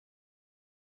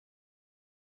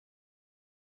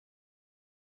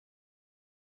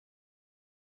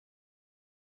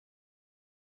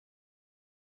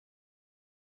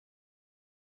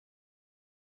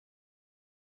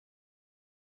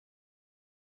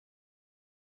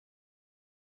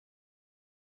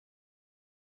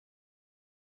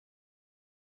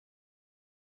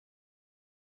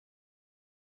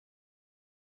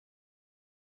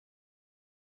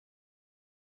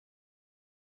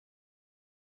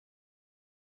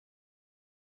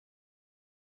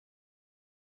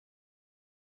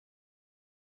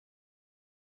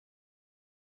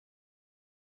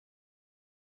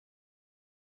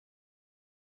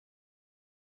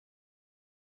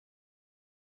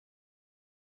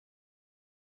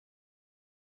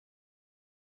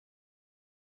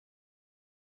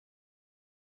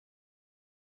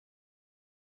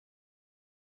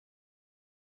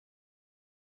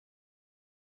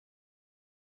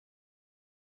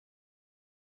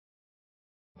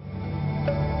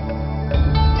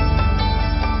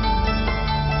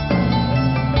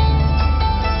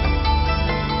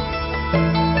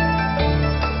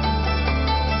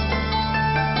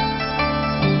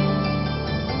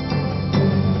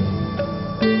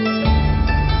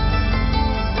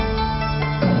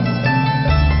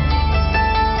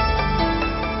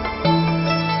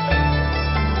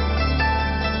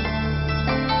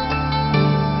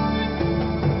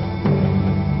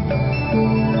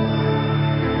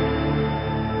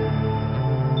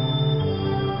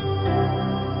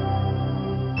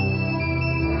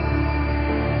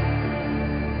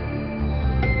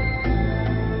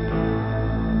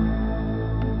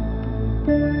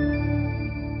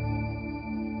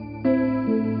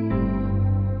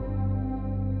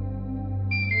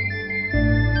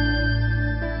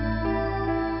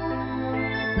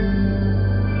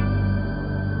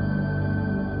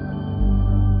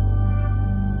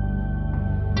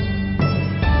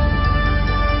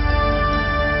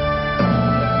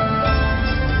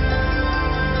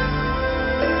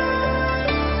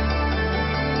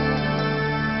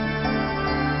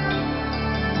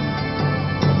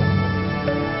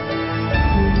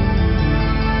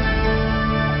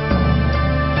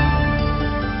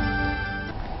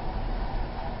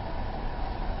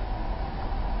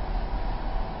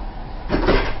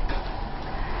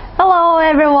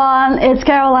it's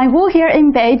Caroline Wu here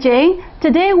in Beijing.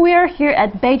 Today we are here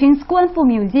at Beijing's Guanfu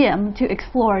Museum to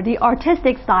explore the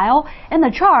artistic style and the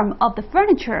charm of the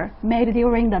furniture made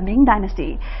during the Ming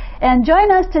Dynasty. And joining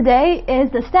us today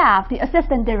is the staff, the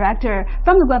assistant director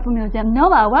from the Guanfu Museum,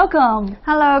 Nova. Welcome.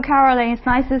 Hello, Caroline. It's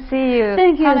nice to see you.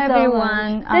 Thank you Hello, so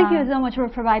everyone. much. Thank you so much for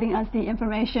providing us the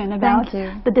information about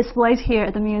the displays here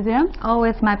at the museum. Oh,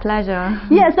 it's my pleasure.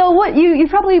 Yeah, so what you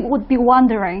probably would be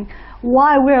wondering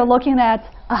why we're looking at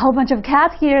a whole bunch of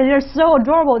cats here. They're so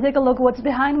adorable. Take a look what's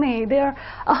behind me. There are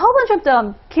a whole bunch of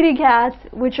them, kitty cats,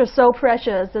 which are so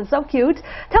precious and so cute.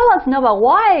 Tell us, Nova,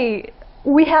 why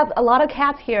we have a lot of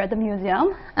cats here at the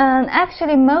museum? And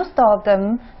actually, most of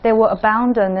them, they were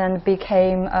abandoned and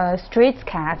became street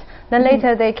cats. Then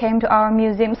later they came to our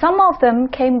museum. Some of them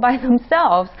came by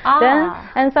themselves.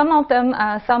 And some of them,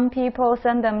 some people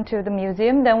sent them to the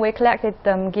museum. Then we collected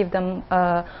them, give them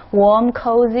a warm,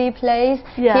 cozy place.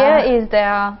 Yeah. Here is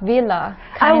their villa.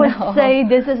 I would say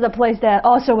this is a place that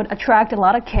also would attract a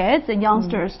lot of kids and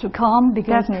youngsters to come,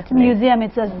 because the museum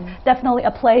is definitely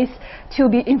a place to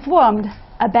be informed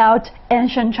about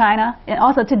ancient China. And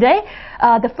also today,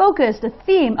 the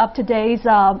theme of today's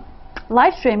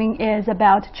live streaming is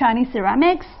about Chinese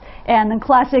ceramics and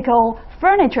classical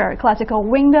furniture, classical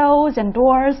windows and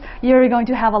doors. You're going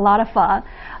to have a lot of fun.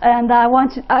 And I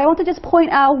want to just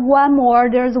point out one more.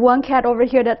 There's one cat over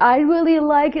here that I really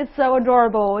like. It's so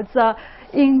adorable. It's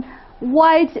in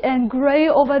white and gray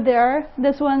over there.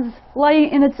 This one's lying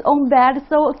in its own bed.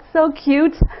 So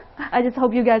cute. I just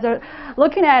hope you guys are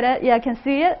looking at it. Yeah, I can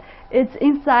see it. It's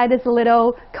inside this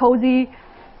little cozy,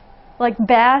 like,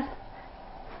 bed.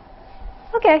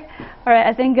 Okay. All right.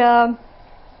 I think this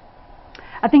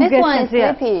one is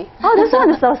sleepy. Oh, this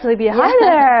one is so sleepy. Hi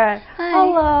there. Hi.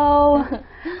 Hello.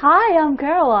 Hi, I'm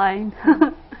Caroline.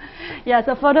 Yeah,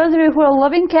 so for those of you who are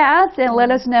loving cats, and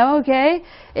let us know, okay?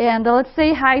 And let's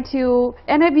say hi to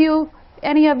any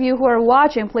of you who are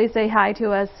watching. Please say hi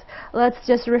to us. Let's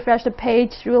just refresh the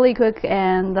page really quick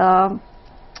and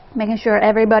making sure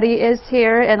everybody is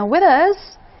here and with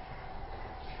us.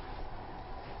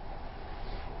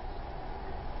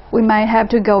 We might have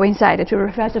to go inside to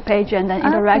refresh the page and then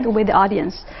interact with the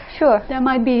audience. Sure. There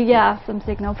might be, some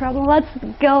signal problem. Let's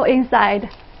go inside.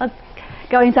 Let's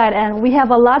go inside, and we have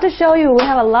a lot to show you. We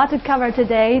have a lot to cover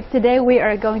today. Today we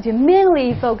are going to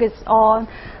mainly focus on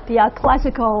the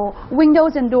classical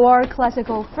windows and door,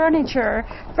 classical furniture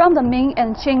from the Ming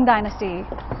and Qing dynasty.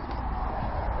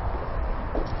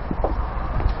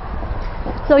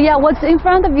 So yeah, what's in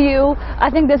front of you, I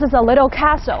think this is a little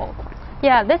castle.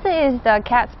 Yeah, this is the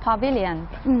cat's pavilion.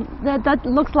 That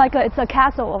looks like it's a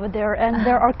castle over there, and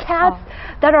there are cats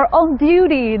that are on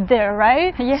duty there,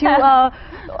 right? Yeah. To,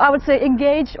 I would say,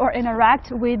 engage or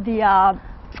interact with the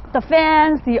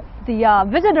fans, the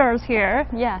visitors here.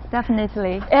 Yes,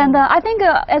 definitely. And I think,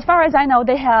 as far as I know,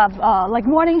 they have like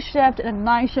morning shift and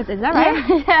night shift. Is that right?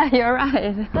 Yeah, you're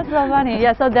right. That's so funny.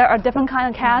 Yeah, so there are different kind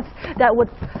of cats that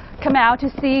would come out to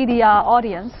see the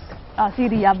audience, see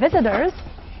the visitors.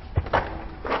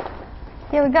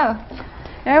 Here we go.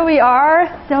 There we are.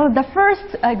 So the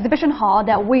first exhibition hall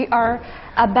that we are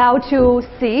about to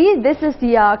see, this is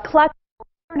the classical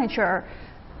furniture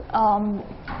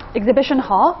exhibition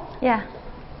hall. Yeah,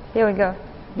 here we go.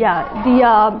 Yeah,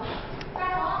 the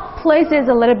place is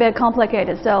a little bit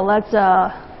complicated, so let's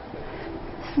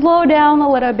slow down a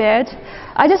little bit.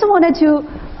 I just wanted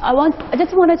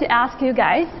to ask you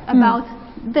guys about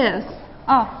this.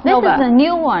 Oh, this is a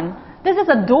new one. This is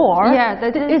a door. Yeah,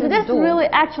 is this really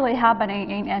actually happening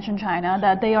in ancient China,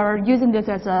 that they are using this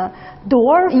as a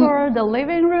door for the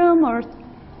living room, or?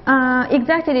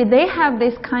 Exactly. They have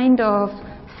this kind of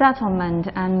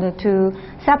settlement, and to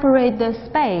separate the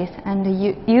space, and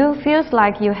you feels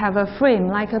like you have a frame,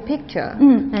 like a picture.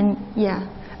 And yeah.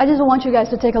 I just want you guys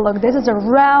to take a look. This is a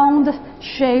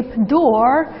round-shaped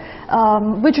door,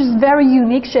 which is very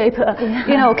unique shape,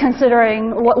 you know,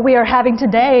 considering what we are having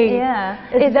today. Yeah,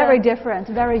 it's very different,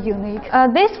 very unique.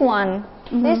 This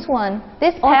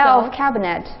pair of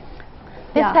cabinet.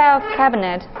 This pair of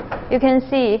cabinet, you can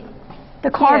see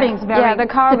the carvings, very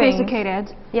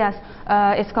sophisticated. Yes,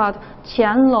 it's called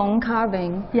Qianlong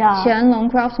carving. Yeah,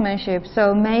 Qianlong craftsmanship.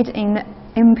 So made in the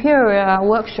imperial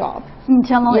workshop.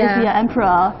 Qianlong is the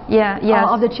emperor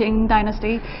of the Qing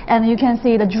dynasty, and you can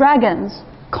see the dragons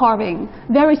carving,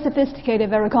 very sophisticated,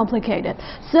 very complicated.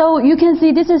 So you can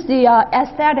see this is the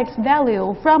aesthetics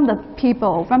value from the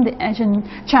people, from the ancient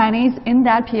Chinese in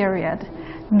that period.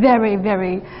 Very,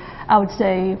 very, I would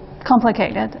say,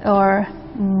 complicated or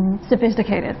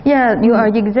sophisticated. Yeah, you are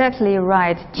exactly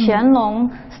right.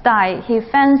 Qianlong style, he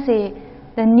fancy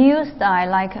the new style,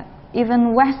 like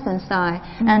even Western style,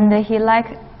 and he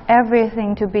liked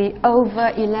everything to be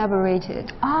over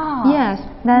elaborated. Yes,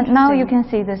 then now you can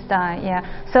see the style. Yeah,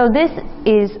 so this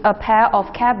is a pair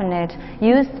of cabinet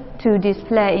used to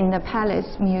display in the palace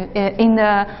in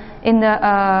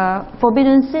the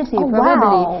Forbidden City, probably.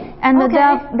 Wow. And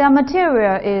their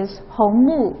material is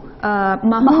hongmu,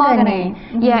 mahogany.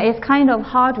 Yeah, it's kind of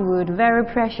hardwood, very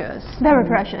precious. Very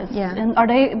precious. Yeah. And are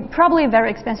they probably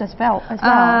very expensive as well, let's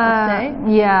say?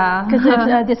 Yeah. Because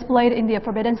it's displayed in the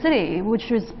Forbidden City,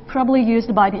 which is probably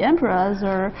used by the emperors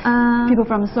or people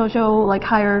from social, like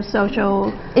higher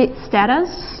social status.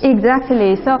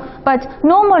 Exactly. So, but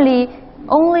normally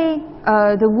only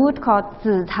the wood called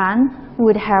zitan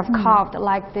would have carved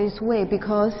like this way,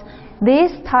 because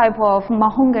this type of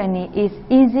mahogany is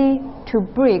easy to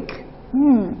break.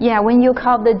 Yeah, when you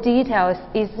carve the details,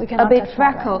 it's a bit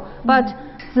fragile. But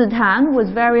zitan was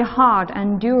very hard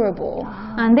and durable,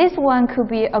 and this one could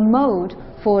be a mold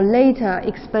for later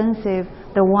expensive,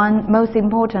 the one most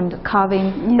important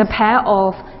carving, the pair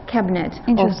of cabinet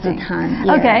of zitan.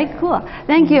 Yeah. Okay, cool.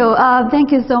 Thank you.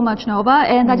 Thank you so much, Nova.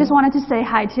 And I just wanted to say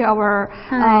hi to our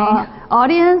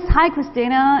audience. Hi,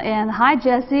 Christina, and hi,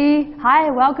 Jessie.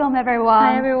 Hi, welcome everyone.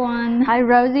 Hi, everyone. Hi,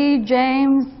 Rosie,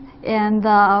 James, and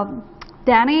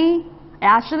Danny,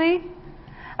 Ashley.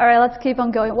 All right, let's keep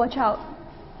on going. Watch out.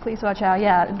 Please watch out.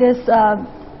 Yeah, this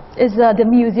is the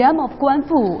Museum of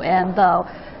Guanfu, and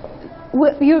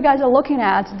what you guys are looking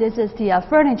at, this is the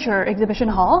furniture exhibition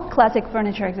hall, classic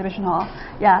furniture exhibition hall.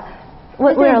 Yeah,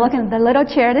 we are looking at the little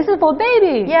chair. This is for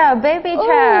baby. Yeah, baby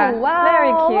chair. Oh, wow,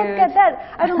 very cute. Look at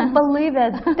that. I don't believe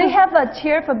it. They have a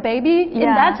chair for baby in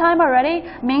that time already?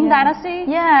 Ming Dynasty?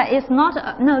 Yeah, it's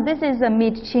not, no, this is a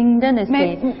Ming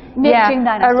Dynasty. Ming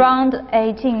Dynasty. Around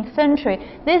 18th century.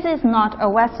 This is not a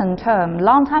Western term.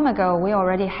 Long time ago, we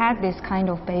already had this kind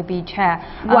of baby chair.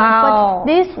 Wow.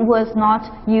 But this was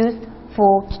not used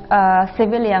for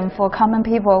civilian, for common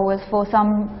people, was for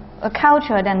some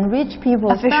cultured and rich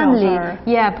people's family.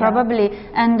 Yeah, probably.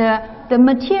 And the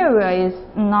material is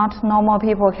not normal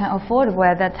people can afford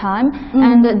at that time.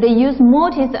 And they use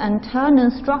mortise and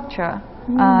tenon structure.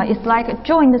 It's like a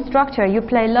joint structure. You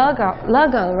play Lego,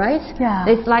 right? Yeah.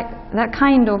 It's like that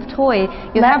kind of toy.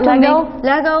 You have to make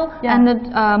Lego and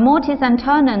the mortise and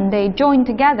tenon, they join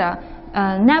together.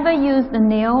 Never use the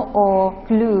nail or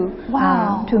glue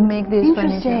to make this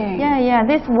furniture. Yeah,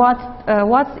 this what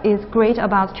is great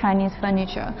about Chinese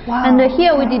furniture. And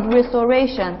here we did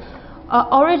restoration.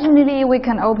 Originally we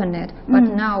can open it, but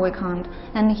now we can't.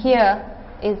 And here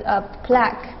is a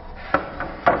plaque.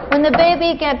 When the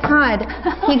baby gets tired,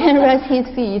 he can rest his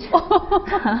feet.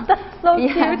 That's so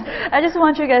cute. I just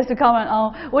want you guys to comment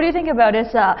on what do you think about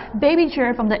this baby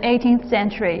chair from the 18th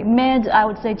century, I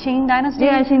would say Qing Dynasty.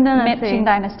 Yeah, Qing Dynasty. Mid-Qing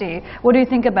Dynasty. What do you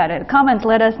think about it? Comment,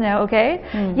 let us know, okay?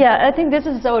 Yeah, I think this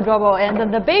is so adorable, and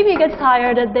then the baby gets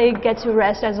tired, and they get to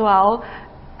rest as well.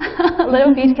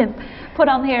 Little feet can put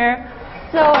on here.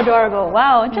 So adorable.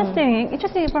 Wow, interesting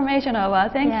information, Ova.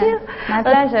 Thank you. My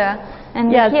pleasure. And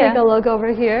here, take a look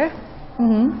over here.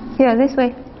 Here, this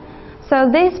way. So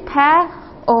this pair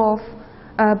of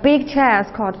big chairs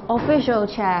called official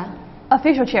chair.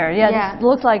 Official chair, It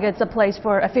looks like it's a place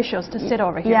for officials to sit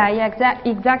over here.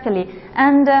 Exactly.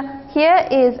 And here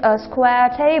is a square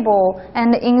table,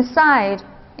 and inside,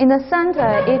 in the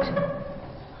center, it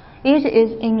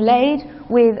is inlaid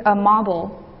with a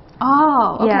marble.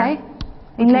 Oh, okay.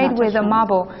 Inlaid with a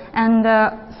marble, and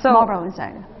so marble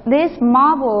inside. This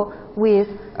marble with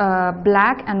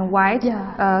black and white,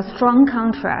 strong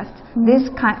contrast. This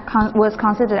was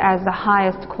considered as the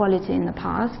highest quality in the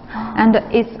past, and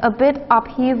it's a bit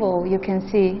upheaval. You can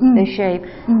see the shape.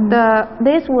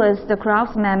 This was the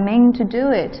craftsman Ming to do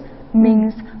it.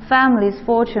 Ming's family's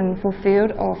fortune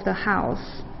fulfilled of the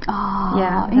house.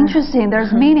 Interesting.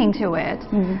 There's meaning to it.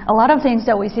 A lot of things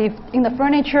that we see in the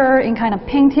furniture, in kind of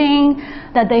painting,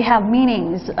 that they have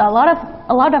meanings. A lot of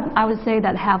I would say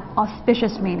that have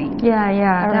auspicious meaning.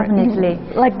 Definitely.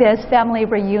 Like this family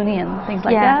reunion, things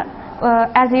like that.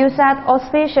 As you said,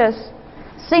 auspicious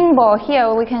symbol.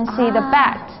 Here we can see the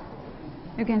bat.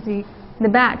 You can see the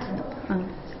bat.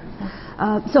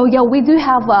 So yeah, we do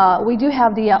have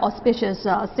the auspicious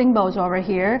symbols over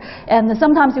here, and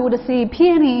sometimes you would see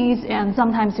peonies, and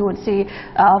sometimes you would see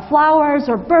flowers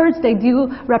or birds. They do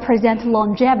represent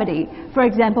longevity. For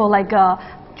example, like a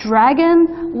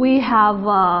dragon, we have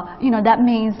that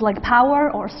means like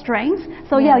power or strength.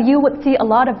 So you would see a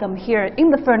lot of them here in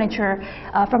the furniture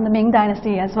from the Ming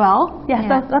Dynasty as well.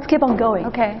 So let's keep on going.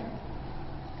 Okay.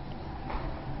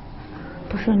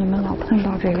 不是你们老碰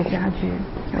到这个家具，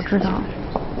我知道。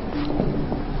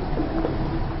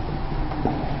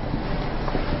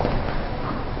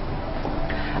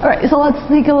All right, so let's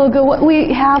take a look at what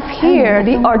we have here.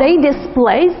 Are they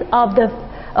displays of the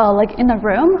like in the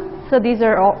room? So these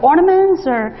are all ornaments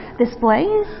or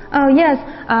displays? Oh yes,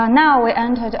 now we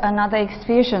entered another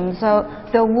exhibition, so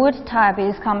the wood type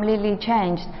is completely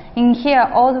changed. In here,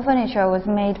 all the furniture was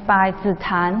made by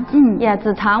zitan. Yeah,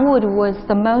 zitan wood was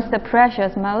the most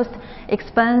precious, most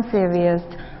expensive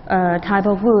type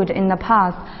of wood in the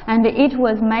past, and it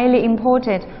was mainly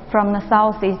imported from the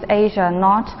Southeast Asia,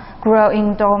 not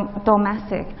grown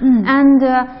domestic. And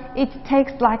it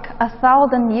takes like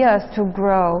 1,000 years to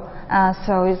grow,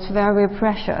 so it's very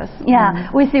precious. Yeah,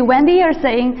 we see Wendy is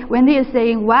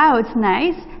saying, wow, it's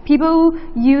nice. People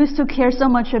used to care so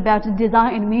much about the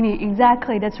design and meaning.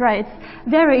 Exactly, that's right. It's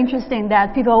very interesting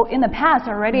that people in the past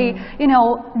already, you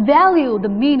know, value the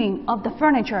meaning of the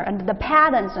furniture and the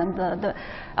patterns and the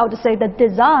I would say the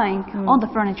design on the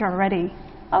furniture already.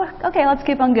 Oh, okay, let's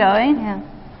keep on going. Yeah.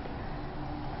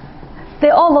 They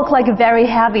all look like very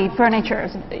heavy furniture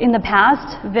in the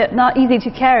past, not easy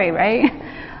to carry, right?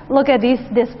 Look at these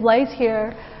displays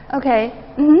here. Okay.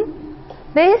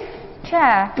 This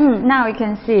chair, now you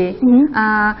can see,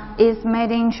 is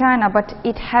made in China, but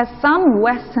it has some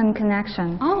Western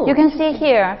connection. Oh. You can see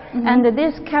here, and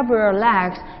this cabriole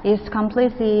legs is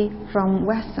completely from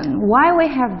Western. Why we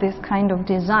have this kind of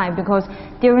design? Because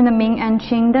during the Ming and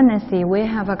Qing Dynasty, we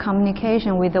have a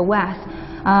communication with the West.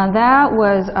 There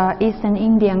was an Eastern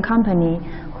Indian company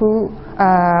who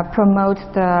promotes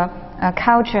the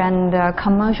culture and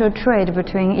commercial trade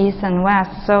between East and West.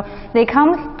 So they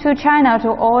come to China to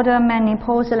order many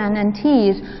porcelain and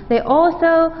teas. They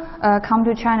also come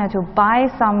to China to buy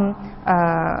some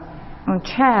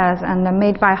chairs and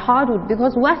made by hardwood,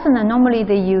 because Westerners normally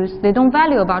they don't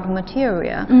value about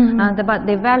material, but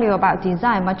they value about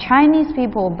design. But Chinese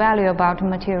people value about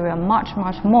material much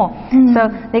more. So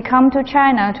they come to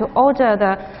China to order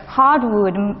the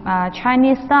hardwood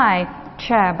Chinese style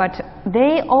chair, but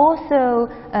they also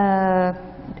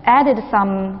added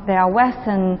some their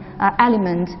Western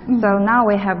elements. So now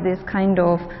we have this kind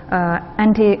of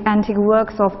antique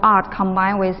works of art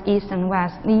combined with East and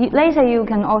West. Later you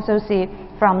can also see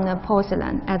from the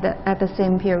porcelain at the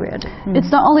same period.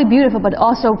 It's not only beautiful but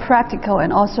also practical,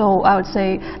 and also I would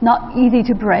say not easy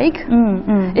to break.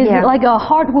 Is it like a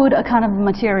hardwood, a kind of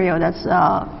material that's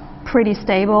pretty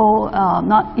stable,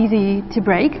 not easy to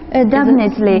break?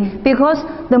 Definitely, because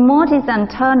the mortise and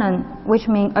tenon, which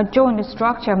means a joint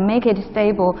structure, make it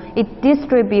stable. It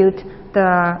distributes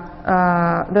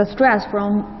the stress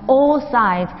from all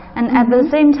sides, and at the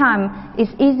same time,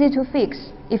 it's easy to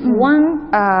fix. If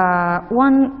one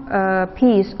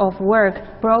piece of work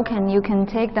broken, you can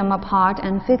take them apart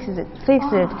and fix it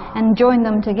and join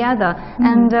them together.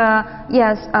 And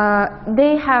yes,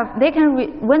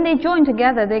 when they join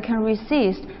together, they can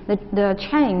resist the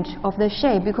change of the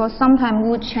shape, because sometimes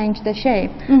wood change the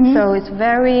shape. So it's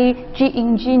very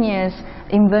ingenious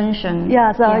invention.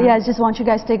 Yeah, so I just want you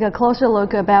guys to take a closer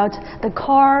look about the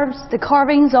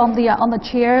carvings on the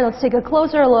chair. Let's take a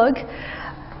closer look.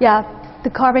 Yeah, the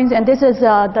carvings, and this is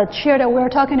the chair that we're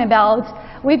talking about.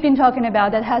 We've been talking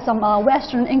about that has some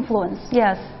Western influence.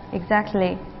 Yes,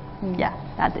 exactly. Yeah,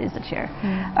 that is the chair.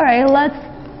 All right, let's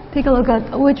take a look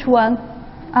at which one.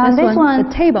 This one,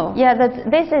 the table. Yeah,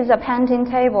 this is a painting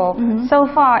table. So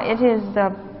far, it is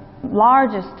the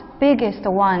biggest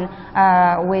one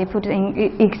we put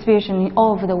in exhibition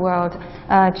all over the world.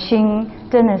 Qing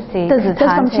Dynasty. This is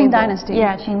from Qing Dynasty.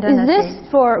 Yeah, Qing Dynasty. Is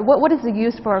this for what is it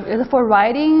used for? Is it for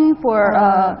writing, for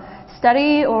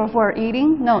study, or for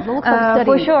eating? No, it looks like study.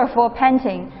 For sure, for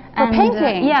painting. For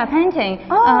painting? Yeah, painting.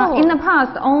 Oh. In the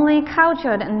past, only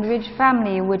cultured and rich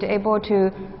family would able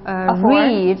to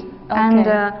read and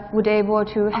would able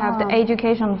to have the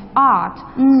education of art.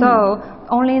 So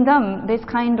only them, this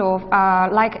kind of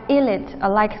like elite,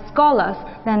 like scholars,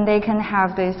 then they can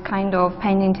have this kind of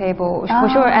painting table. For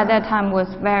sure, at that time was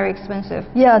very expensive.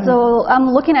 Yeah. So I'm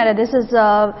looking at it. This is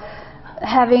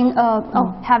having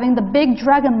the big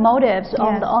dragon motifs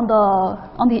on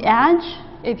the edge.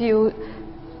 If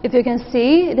you can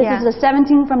see, this is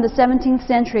from the 17th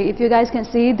century. If you guys can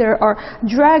see, there are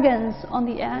dragons on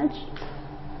the edge.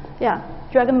 Yeah,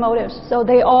 dragon motifs. So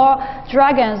they are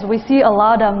dragons. We see a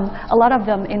lot of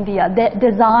them in the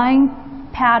design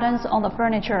patterns on the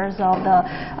furnitures of the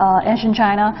ancient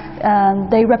China.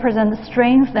 They represent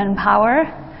strength and power.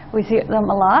 We see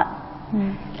them a lot.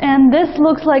 And this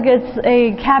looks like it's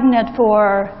a cabinet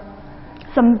for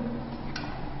some,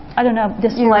 I don't know,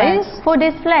 displays? For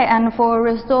display and for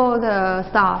restore the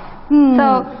stuff.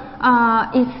 So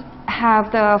it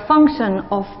have the function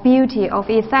of beauty, of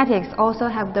aesthetics, also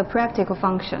have the practical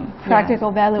function.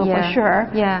 Practical value for sure.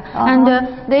 Yeah, and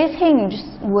these hinges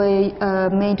were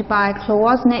made by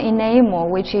cloisonné enamel,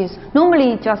 which is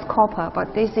normally just copper,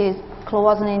 but this is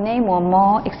cloisonné enamel,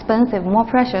 more expensive, more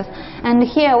precious. And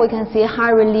here we can see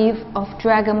high relief of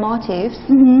dragon motifs.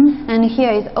 And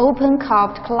here is open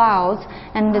carved clouds,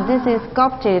 and this is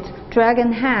sculpted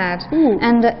dragon head.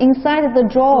 And inside the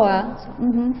drawer,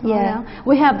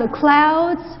 we have the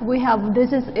clouds. We have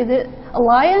is it a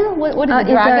lion? What is it?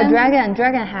 It's a dragon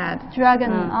head.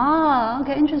 Dragon.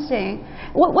 Okay, interesting.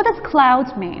 What does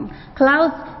clouds mean?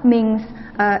 Clouds means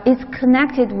it's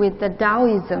connected with the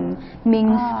Taoism,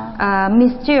 means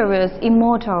mysterious,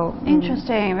 immortal.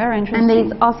 Interesting, very interesting.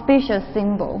 And it's auspicious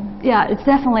symbol. Yeah, it's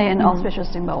definitely an auspicious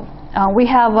symbol. We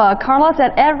have Carla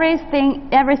said everything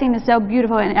is so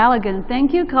beautiful and elegant.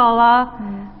 Thank you, Carla.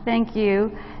 Thank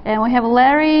you. And we have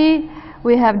Larry.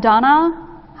 We have Donna.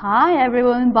 Hi,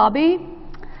 everyone. Bobby.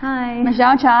 Hi.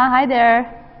 Michelle Cha. Hi there.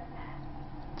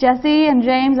 Jesse and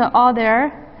James are all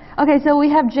there. Okay, so we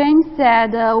have James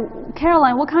said,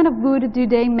 Caroline, what kind of wood do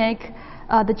they make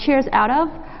the chairs out of?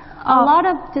 A lot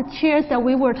of the chairs that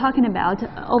we were talking about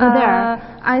over there,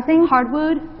 I think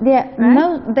hardwood. Yeah, right?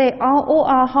 no, they all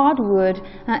are hardwood.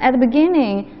 At the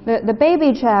beginning, the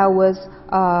baby chair was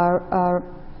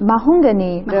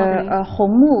mahogany, the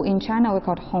hongmu. In China we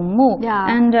call it hongmu. Yeah.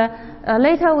 And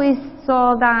later we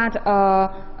saw that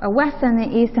a Western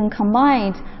and Eastern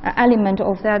combined element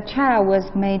of that chair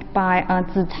was made by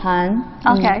zitan.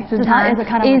 Okay, zitan is a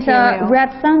kind of material. It's a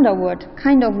red sandalwood,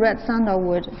 kind of red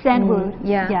sandalwood. Sandwood.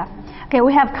 Yeah. Okay,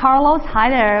 we have Carlos. Hi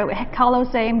there. Carlos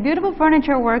saying, beautiful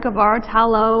furniture work of art.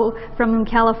 Hello from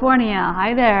California.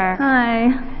 Hi there.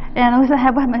 Hi. And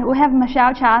we have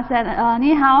Michelle Cha said,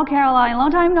 Ni hao, Caroline.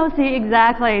 Long time no see.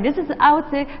 Exactly. This is, I would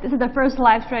say, this is the first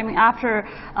live streaming after,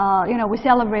 we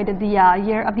celebrated the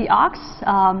year of the ox.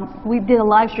 We did a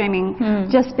live streaming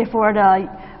just before on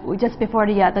the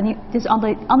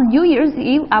New Year's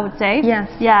Eve, I would say. Yes.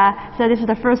 Yeah. So this is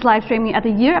the first live streaming at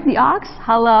the year of the ox.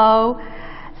 Hello.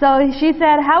 So she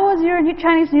said, how was your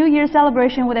Chinese New Year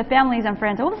celebration with the families and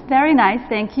friends? It was very nice,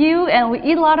 thank you. And we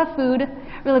eat a lot of food.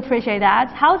 Really appreciate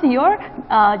that. How's your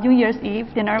New Year's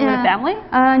Eve dinner with the family?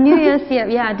 New Year's Eve,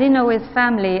 dinner with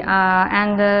family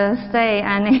and stay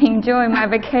and enjoy my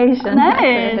vacation.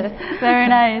 Nice, very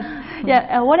nice.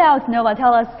 Yeah. What else, Nova?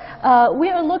 Tell us. We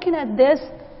are looking at this.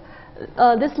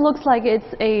 This looks like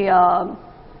it's a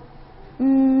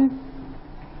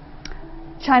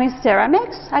Chinese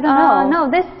ceramics. I don't know. No,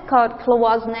 this is called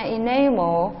cloisonné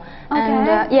enamel. Okay. And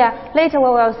later we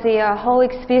will see a whole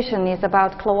exhibition is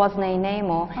about cloisonné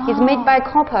enamel. It's made by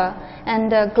copper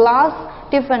and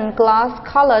different glass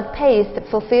colored paste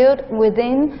fulfilled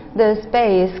within the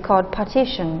space called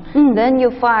partition. Then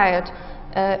you fire it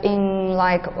in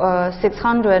like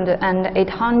 600 and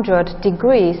 800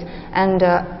 degrees, and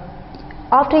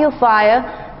after you fire,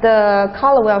 the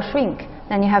color will shrink.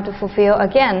 Then you have to fulfill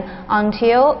again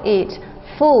until it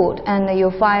full, and you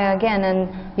fire again, and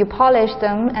you polish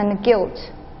them and gilt.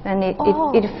 And it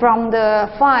from the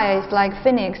fire is like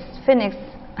phoenix.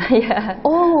 Yeah.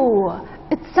 Oh,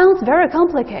 it sounds very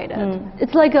complicated.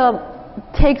 It's like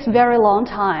takes very long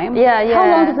time. Yeah. How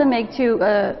long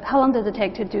does it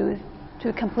take to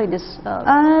complete this?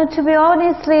 To be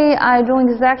honestly, I don't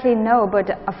exactly know,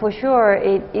 but for sure,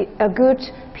 a good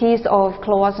piece of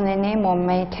cloisonné enamel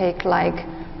may take like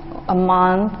a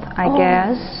month, I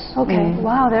guess. Okay.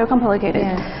 Wow, they're complicated.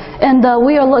 Yeah. And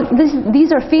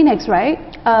these are phoenix, right?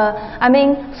 I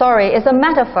mean, sorry, it's a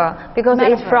metaphor because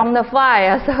it's from the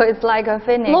fire, so it's like a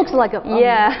phoenix. Looks like a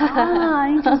yeah.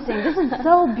 Interesting. This is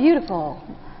so beautiful.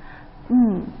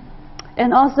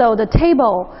 And also the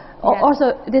table. Yeah.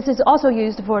 Also, this is also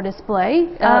used for display.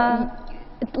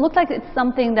 It looks like it's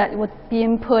something that was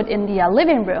being put in the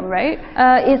living room, right?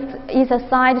 It's a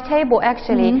side table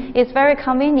actually. It's very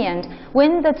convenient.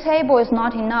 When the table is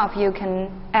not enough, you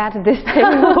can add this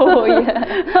table.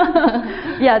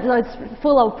 Yeah, so it's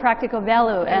full of practical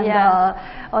value and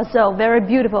also very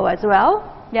beautiful as well.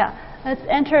 Yeah, let's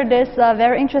enter this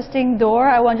very interesting door.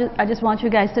 I just want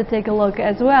you guys to take a look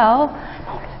as well.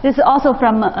 This is also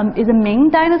from is it Ming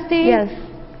Dynasty? Yes.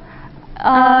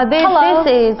 This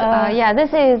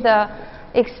is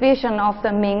exhibition of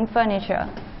the Ming furniture.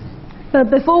 But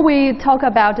before we talk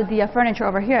about the furniture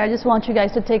over here, I just want you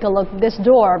guys to take a look. This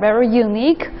door, very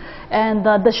unique, and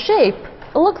the shape.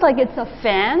 It looks like it's a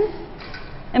fan.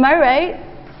 Am I right?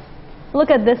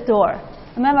 Look at this door.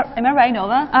 Am I right,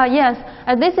 Nova? Yes,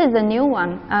 this is a new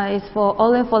one. It's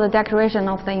only for the decoration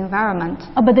of the environment.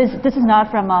 Oh, but this is not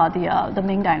from the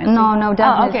Ming Dynasty. No,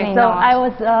 definitely okay.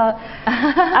 not. So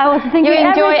I was thinking you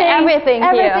enjoy everything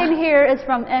here. Everything here is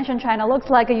from ancient China. Looks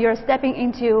like you're stepping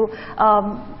into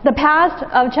the past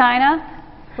of China,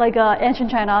 like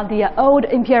ancient China, the old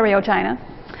imperial China.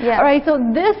 Yeah. All right, so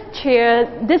this chair,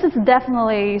 this is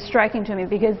definitely striking to me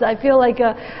because I feel like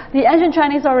the ancient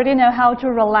Chinese already know how to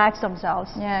relax themselves.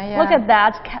 Yeah. Look at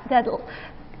that. That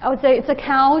I would say it's a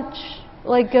couch,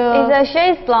 like it's a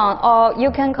chaise lounge, or you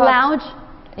can call lounge.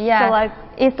 Yeah. So like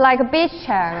it's like a beach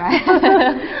chair, right?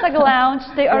 It's like a lounge.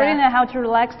 They already know how to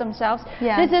relax themselves.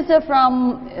 Yeah. This is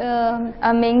from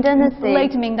Ming Dynasty.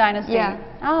 late Ming Dynasty. Yeah.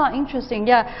 Ah, interesting.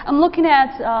 Yeah, I'm looking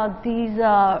at these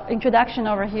introduction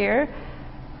over here.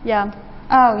 Yeah.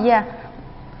 Oh, yeah.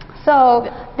 So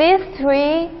these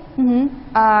three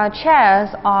chairs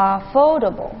are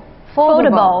foldable.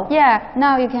 Foldable. Yeah.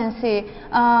 Now you can see.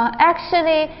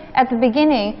 Actually, at the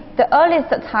beginning, the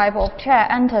earliest type of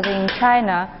chair entered in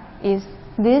China is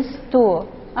this stool.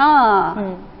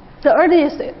 Ah. The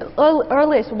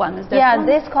earliest one is this one?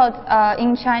 This called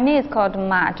in Chinese called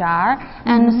ma zhar,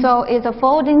 and so it's a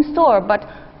folding stool, but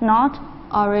not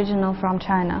original from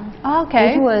China.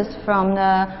 Okay. It was from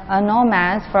the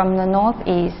nomads from the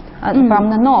northeast, from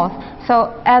the north.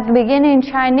 So at the beginning,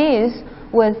 Chinese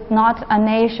was not a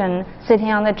nation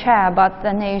sitting on the chair, but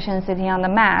the nation sitting on the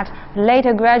mat.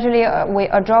 Later, gradually, we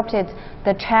adopted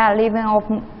the chair living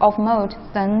of mode.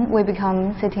 Then we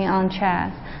become sitting on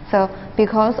chairs. So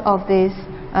because of this,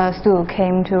 stool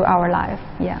came to our life.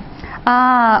 Yeah.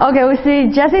 Ah, okay, we see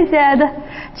Jessie said,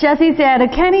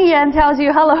 Kenny Yan tells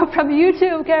you hello from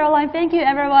YouTube, Caroline. Thank you,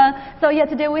 everyone. So yeah,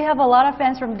 today we have a lot of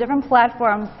fans from different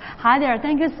platforms. Hi there,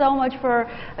 thank you so much for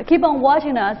keep on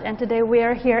watching us. And today we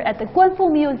are here at the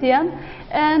Guanfu Museum.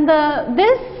 And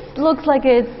this looks like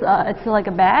it's like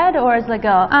a bed, or it's like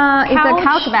a couch? It's a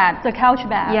couch bed. It's a couch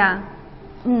bed. Yeah.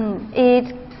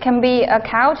 It can be a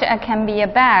couch, it can be a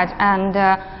bed, and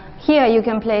here you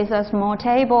can place a small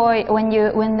table when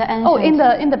the entrance. Oh, in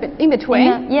between.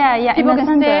 in People the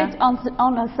can center. sit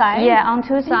on the side. Yeah, on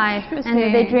two sides, and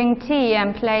they drink tea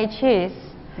and play chess.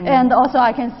 And also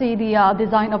I can see the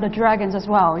design of the dragons as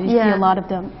well. You see a lot of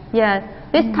them. Yeah,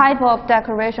 this type of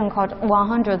decoration called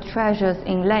 100 treasures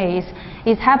in lace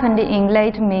is happened in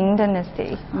late Ming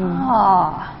Dynasty.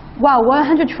 Ah. Wow,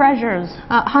 100 treasures.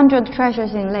 100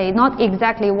 treasures in lace, not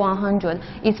exactly 100.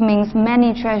 It means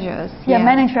many treasures. Yeah,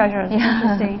 many treasures.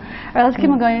 Interesting. All right, let's keep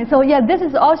on going. So yeah, this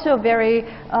is also very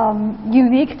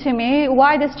unique to me.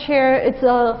 Why this chair? It's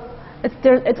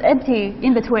empty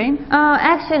in between.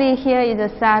 Actually, here is a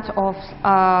set of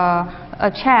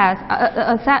chairs.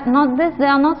 A set. Not this. They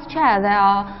are not chairs. They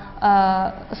are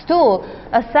stool.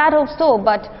 A set of stool,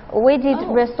 but we did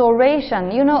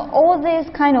restoration. You know, all this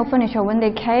kind of furniture, when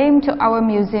they came to our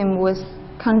museum,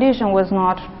 condition was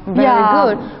not very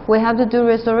good. We have to do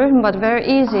restoration, but very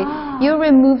easy. You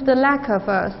remove the lacquer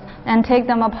first and take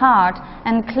them apart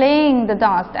and clean the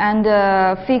dust and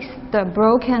fix the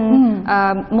broken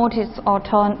mortise or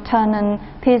tenon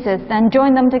pieces, then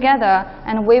join them together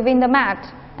and weave in the mat,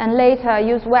 and later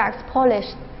use wax polish,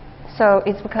 so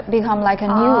it's become like a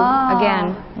new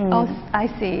again. Oh, I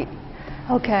see.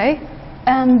 Okay,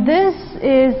 and this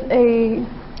is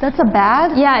that's a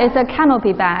bed? Yeah, it's a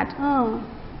canopy bed. Oh.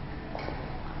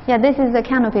 Yeah, this is a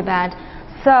canopy bed.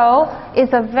 So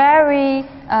it's a very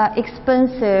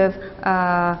expensive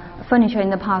furniture in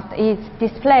the past. It's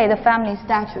display the family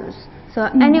statues. So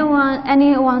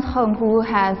anyone's home who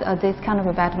has this kind of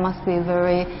a bed must be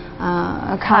very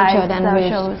cultured and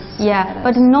rich. Yeah,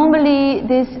 but normally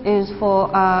this is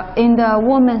for in the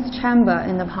woman's chamber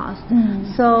in the past.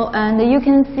 So and you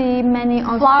can see many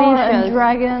auspicious flower and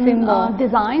dragon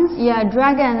designs. Yeah,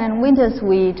 dragon and winter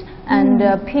sweet, and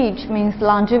peach means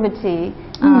longevity.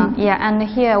 Yeah, and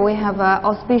here we have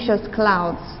auspicious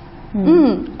clouds.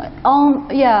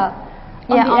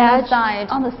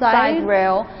 On the side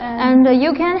rail, and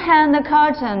you can hang the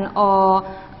curtain or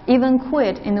even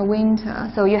quit in the winter,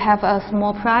 so you have a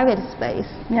small private space.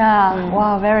 Yeah,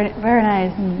 wow, very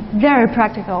nice, very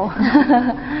practical.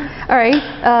 All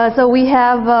right, so we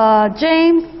have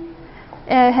James,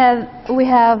 we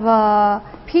have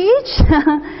Peach.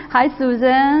 Hi,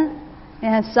 Susan. We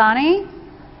have Sunny.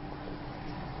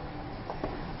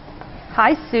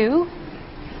 Hi, Sue.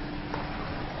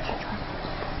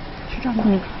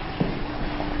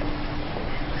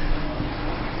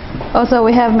 Also,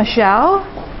 we have Michelle.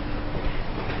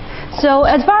 So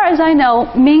as far as I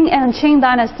know, Ming and Qing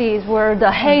dynasties were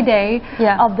the heyday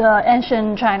of the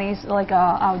ancient Chinese, like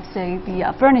I would say,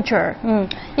 the furniture.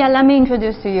 Yeah, let me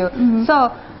introduce to you.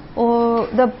 So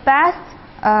the best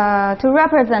to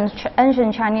represent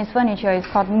ancient Chinese furniture is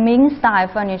called Ming style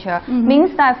furniture. Ming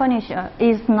style furniture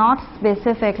is not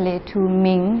specifically to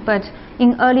Ming, but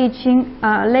in early Qing,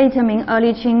 later Ming,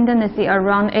 early Qing dynasty,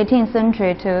 around 18th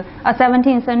century to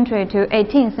 17th century to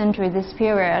 18th century, this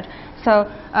period. So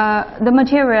the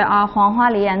material are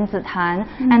Huanghua Lian Zitan,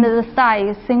 and the style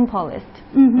is simplest.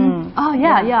 Oh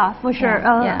yeah, for sure.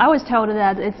 I was told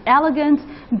that it's elegant,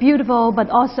 beautiful, but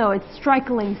also it's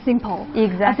strikingly simple.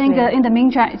 Exactly. I think in the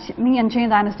Ming and Qing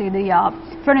dynasty, the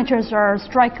furnitures are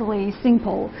strikingly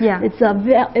simple. Yeah.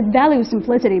 It values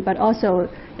simplicity, but also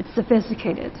it's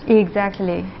sophisticated.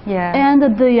 Exactly. Yeah. And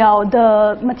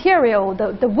the material,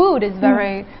 the wood is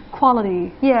very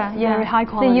quality. Yeah, very high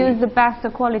quality. They use the best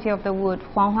quality of the wood,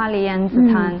 Huanghua Lian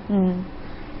Zitan.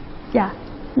 Yeah.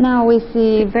 Now we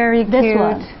see very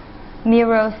cute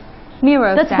mirrors.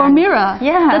 That's for mirror.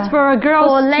 Yeah. That's for girls.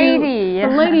 For ladies.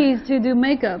 For ladies to do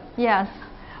makeup. Yes.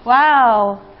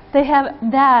 Wow. They have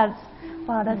that.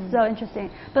 Wow, that's so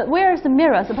interesting. But where is the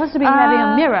mirror? Supposed to be having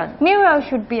a mirror. Mirror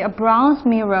should be a bronze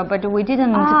mirror, but we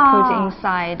didn't put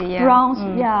inside. Yeah. Bronze.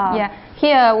 Yeah. Yeah.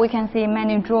 Here we can see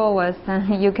many drawers,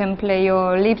 and you can play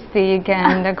your lipstick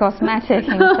and the cosmetic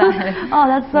inside. Oh,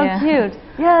 that's so cute.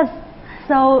 Yes.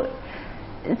 So.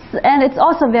 It's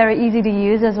also very easy to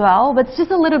use as well, but it's just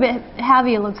a little bit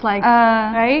heavy. It looks like,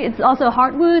 right? It's also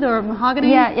hardwood or mahogany.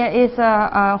 Yeah, it's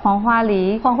Huanghua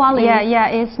Li. Huanghua Li. Yeah.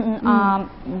 It's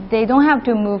they don't have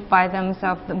to move by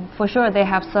themselves. For sure, they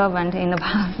have servant in the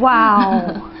past.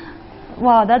 Wow,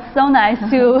 wow, that's so nice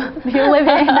to be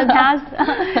living in the past.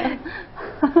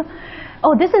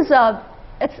 Oh, this is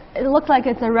it looks like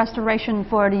it's a restoration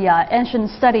for the ancient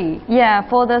study. Yeah,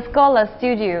 for the scholar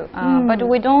studio. But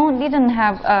we didn't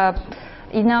have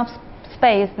enough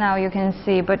space now, you can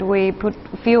see. But we put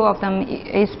few of them,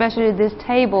 especially this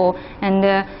table.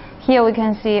 And here we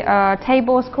can see a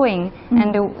table screen.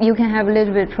 And you can have a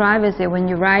little bit of privacy when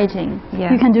you're writing.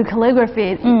 Yeah. You can do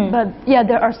calligraphy. But yeah,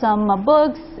 there are some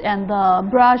books and the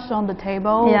brush on the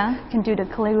table. Yeah. You can do the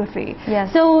calligraphy.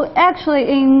 Yes. So actually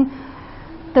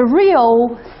the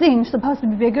real thing is supposed to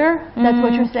be bigger. That's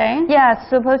what you're saying? Yeah, it's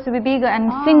supposed to be bigger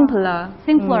and simpler.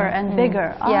 Simpler and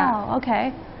bigger. Yeah. Oh,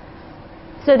 okay.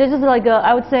 So this is like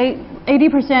I would say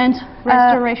 80%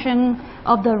 restoration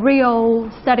of the real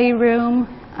study room.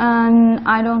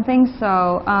 I don't think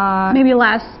so. Maybe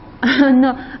less.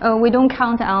 No, we don't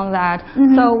count on that.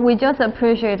 So we just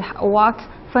appreciate what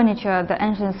furniture the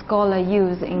ancient scholar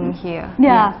used in here.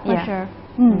 Yeah, for sure.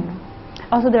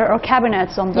 Also, there are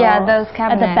cabinets on the those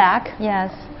cabinets at the back.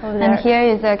 Yes, and here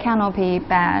is a canopy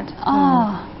bed.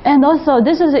 And also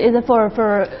this is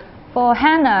for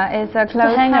hanger. It's a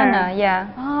clothes hanger. Yeah.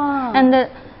 And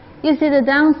you see the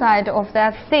downside of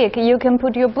that stick. You can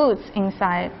put your boots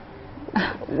inside.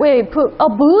 Wait, put a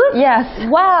boot? Yes.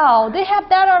 Wow, they have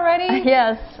that already.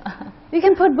 Yes. You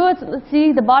can put boots. Let's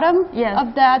see the bottom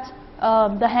of that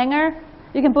the hanger.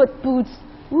 You can put boots.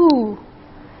 Ooh,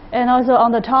 and also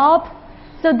on the top.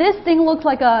 So this thing looks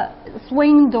like a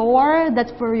swing door.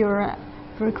 That's for your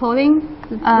clothing.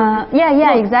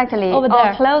 Yeah, exactly. Over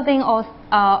there. Or clothing or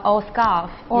scarf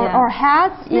or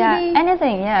hats. Maybe? Yeah,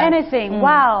 anything. Yeah, anything.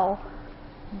 Wow.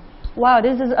 Wow,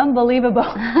 this is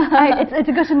unbelievable. It's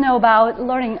good to know about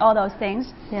learning all those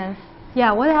things. Yes.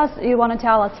 Yeah. What else you want to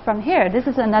tell us from here? This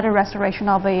is another restoration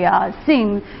of a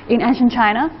scene in ancient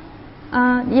China.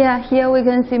 Yeah, here we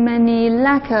can see many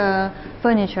lacquer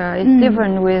furniture. It's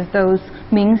different with those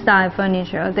Ming style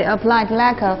furniture. They applied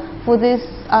lacquer for this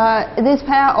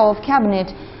pair of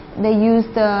cabinet. They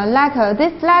used lacquer.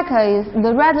 This lacquer is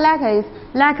the red lacquer is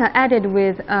lacquer added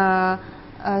with a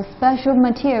special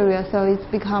material, so it's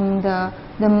become the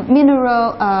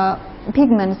mineral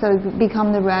pigment, so it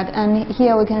become the red. And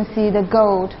here we can see the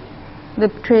gold. The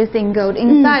traced in gold.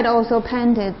 Inside also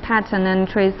painted pattern and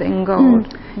traced in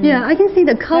gold. Yeah, I can see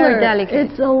the color. Very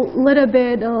delicate. It's a little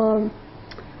bit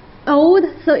old.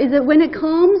 So is it when it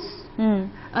comes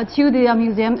to the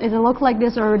museum, does it look like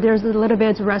this, or there's a little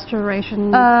bit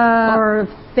restoration or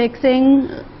fixing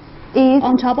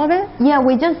on top of it? Yeah,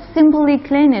 we just simply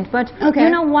clean it. But you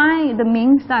know why the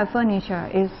Ming style furniture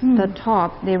is the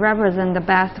top? They represent the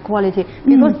best quality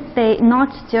because they not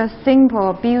just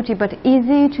simple beauty but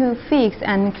easy to fix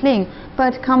and clean.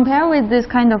 But compare with this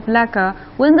kind of lacquer,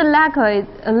 when the lacquer is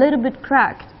a little bit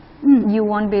cracked, you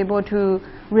won't be able to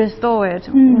restore it.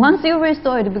 Once you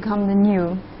restore it, it becomes the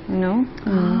new. You know.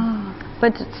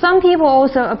 But some people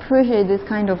also appreciate this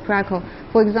kind of crackle.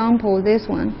 For example, this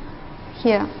one.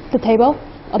 Here. The table?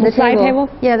 Or the side table?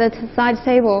 Yeah, the side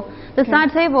table. The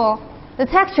side table, the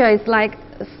texture is like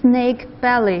snake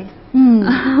belly.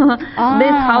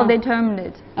 That's how they termed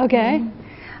it. Okay.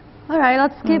 All right,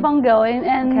 let's keep on going.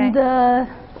 And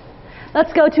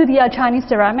let's go to the Chinese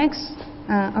ceramics.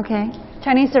 Okay.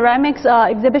 Chinese ceramics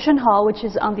exhibition hall, which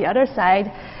is on the other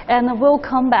side. And we'll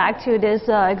come back to this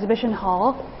exhibition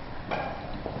hall.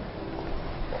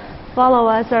 Follow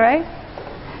us, all right?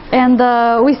 And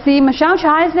we see Michelle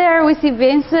Chai is there, we see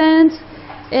Vincent,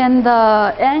 and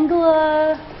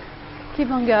Angela. Keep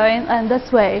on going, and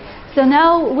this way. So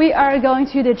now we are going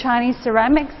to the Chinese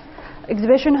ceramics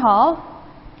exhibition hall.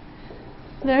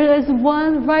 There is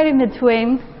one right in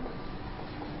between.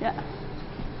 Yeah.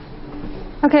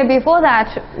 Okay, before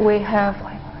that we have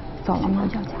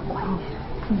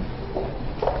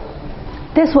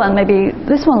this one maybe,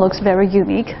 this one looks very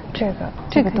unique.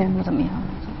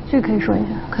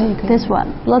 This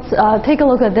one. Let's take a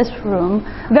look at this room.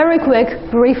 Very quick,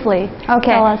 briefly.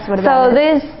 Okay. Tell us what about it. So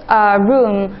this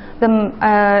room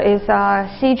is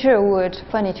cedar wood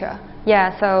furniture.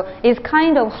 Yeah, so it's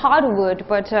kind of hardwood,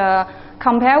 but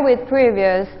compared with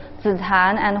previous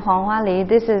Zitan and Huanghuali,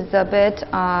 this is a bit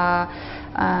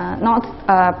not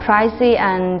pricey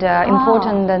and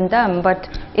important than them, but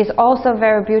it's also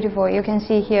very beautiful. You can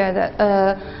see here that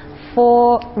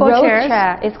for rose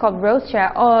chair, it's called rose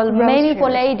chair, or maybe for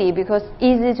lady because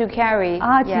easy to carry.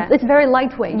 It's very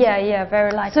lightweight. Yeah,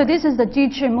 very lightweight. So this is the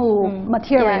jichimu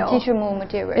material. Yeah, jichimu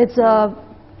material. It's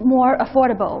more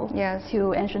affordable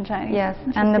to ancient Chinese. Yes,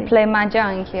 and the play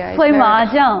mahjong here. Play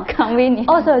mahjong. Convenient.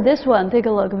 Also, this one, take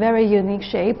a look, very unique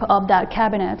shape of that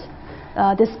cabinet.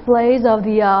 Displays of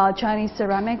the Chinese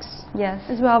ceramics. Yes.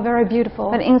 As well, very beautiful.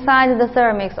 But inside the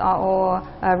ceramics are all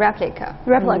replica.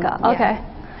 Replica, okay.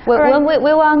 When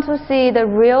we want to see the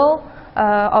real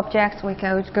objects, we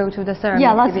go to the ceramics.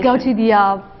 Yeah, let's go to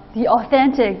the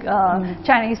authentic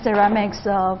Chinese ceramics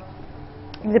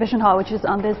exhibition hall, which is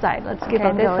on this side. Let's keep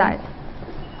on this going. side.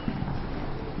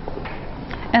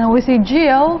 And we see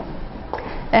Gio,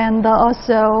 and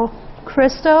also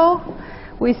Crystal.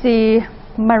 We see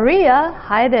Maria,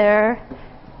 hi there,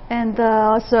 and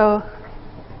also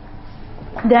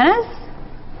Dennis,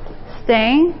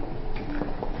 Stain.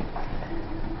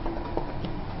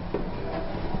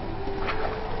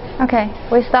 Okay,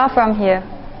 we start from here.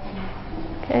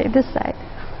 Okay, this side.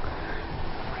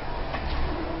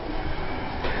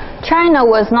 China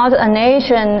was not a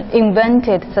nation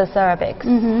invented the ceramics.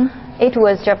 It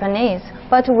was Japanese,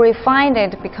 but refined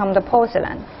it become the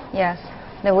porcelain. Yes.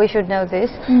 That we should know this.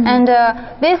 And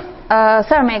this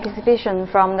ceramic exhibition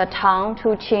from the Tang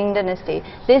to Qing dynasty.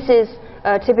 This is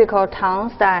a typical Tang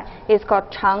style. It's called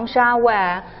Changsha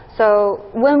ware. So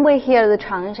when we hear the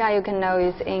Changsha, you can know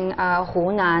it's in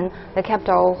Hunan, the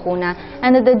capital of Hunan.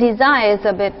 And the design is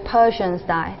a bit Persian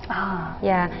style.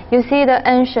 Yeah, you see the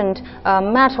ancient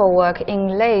metalwork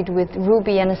inlaid with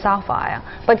ruby and sapphire.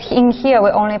 But in here, we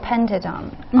only painted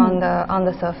on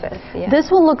the surface. Yeah.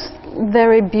 This one looks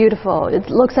very beautiful. It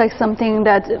looks like something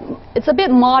that it's a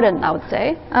bit modern, I would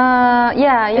say.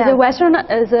 Yeah. Is it Western?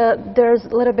 There's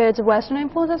a little bit Western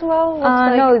influence as well?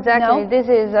 No, exactly. No? This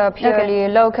is purely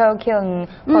local kiln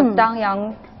called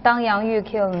Dangyangyu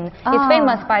kiln. It's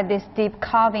famous by this deep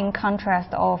carving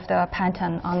contrast of the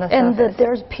pattern on the surface. And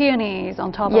there's peonies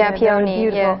on top of it. Yeah, peony.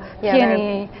 Beautiful.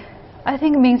 Peony, I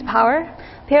think means power.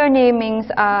 Peony means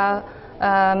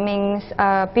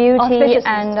beauty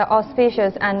and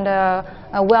auspicious and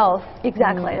wealth.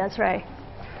 Exactly, that's right.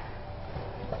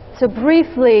 So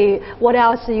briefly, what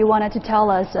else you wanted to tell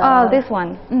us? This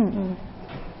one.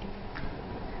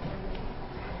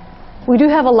 We do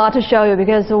have a lot to show you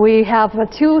because we have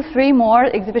 2-3 more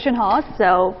exhibition halls.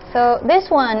 So this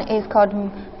one is called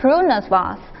Prunas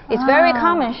vase. It's very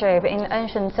common shape in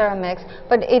ancient ceramics,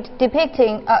 but it's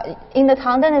depicting in the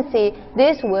Tang Dynasty.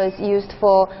 This was used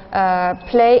for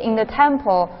play in the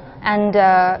temple and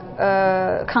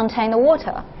contain the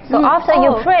water. So after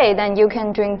you pray, then you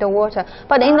can drink the water.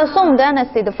 But in the Song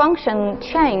Dynasty, the function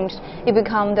changed. It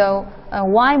became the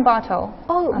wine bottle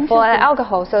for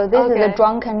alcohol. So this is a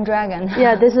drunken dragon.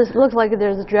 Yeah, looks like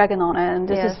there's a dragon on it, and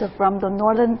this is from the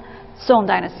Northern Song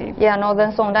Dynasty. Yeah,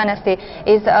 Northern Song Dynasty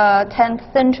is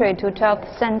 10th century to 12th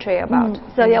century about.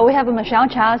 So yeah, we have Michelle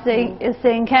Chow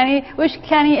saying Kenny, which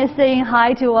Kenny is saying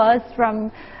hi to us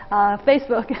from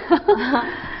Facebook.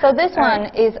 So this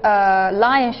one is a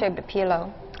lion-shaped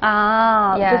pillow.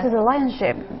 Ah, Yeah. this is a lion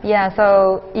shape. Yeah,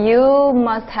 so you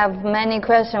must have many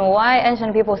questions. Why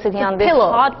ancient people sitting on this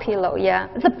pillow. hot pillow? Yeah.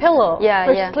 It's a pillow for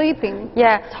Yeah. sleeping.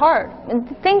 Yeah. It's hard.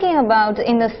 Thinking about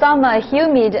in the summer,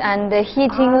 humid and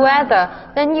heating weather,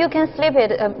 then you can sleep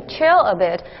it, chill a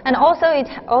bit. And also it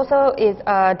also is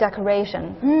a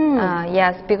decoration.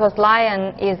 Yes, because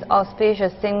lion is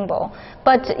auspicious symbol.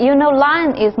 But you know,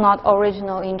 lion is not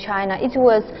original in China. It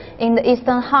was in the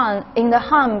Eastern Han, in the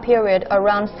Han period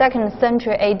around 2nd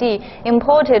century AD,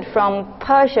 imported from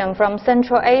Persian, from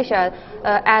Central Asia,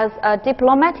 as a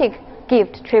diplomatic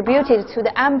gift tributed to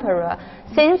the emperor.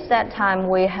 Since that time,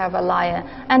 we have a lion,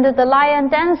 and the lion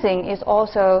dancing is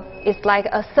also like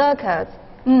a circuit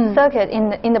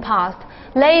in the past.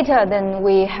 Later, then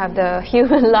we have the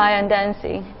human lion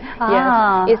dancing.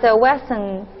 Yes, it's a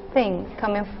Western thing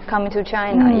coming to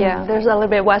China. Yeah, there's a little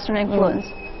bit Western influence.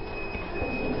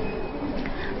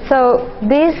 So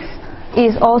this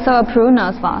is also a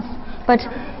prunus vase, but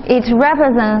it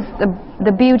represents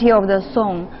the beauty of the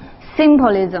song,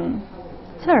 symbolism.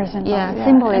 Very simple. Yeah,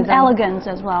 symbolism. And elegance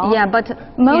as well. Yeah, but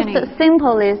most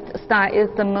simplest style is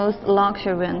the most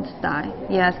luxuriant style.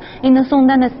 Yes, in the Song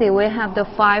Dynasty we have the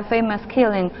 5 famous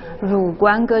killing, Ru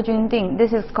Guan Ge Jun Ding.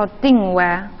 This is called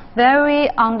Dingwei, very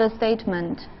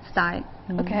understatement style.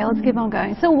 Okay, let's keep on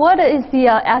going. So what is the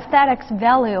aesthetics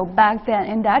value back then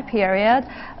in that period?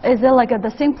 Is it like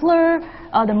the simpler,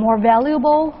 the more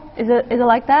valuable? Is it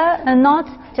like that? And not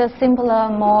just simpler,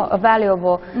 more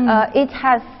valuable. It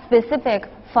has specific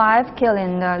 5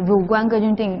 killing, the Ru Guan Ge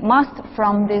Jun Ding. Must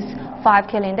from this 5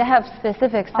 killing, they have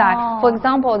specific style. For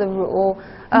example, the Ru,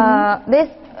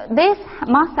 this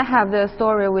must have the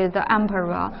story with the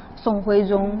emperor Song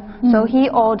Huizong. So he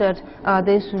ordered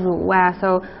this Ru Wei.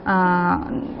 So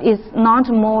it's not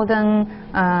more than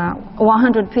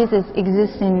 100 pieces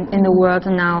existing in the world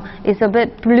now. It's a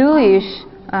bit bluish,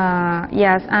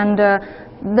 yes, and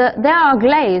there are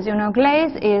glaze. You know,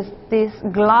 glaze is this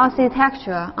glossy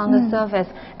texture on the surface.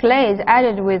 Glaze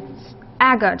added with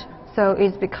agate, so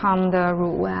it's become the Ru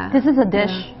Wei. This is a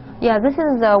dish. Yeah, this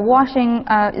is a washing.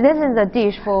 This is a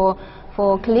dish for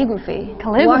calligraphy.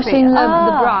 Calligraphy. Washing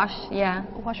the brush. Yeah.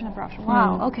 Washing the brush.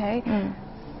 Wow. Okay.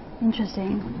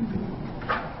 Interesting.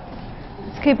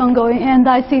 Let's keep on going, and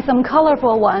I see some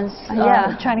colorful ones.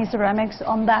 Chinese ceramics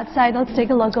on that side. Let's take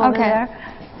a look over there.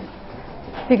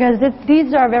 Because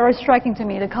these are very striking to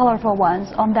me, the colorful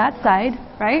ones on that side,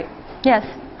 right? Yes.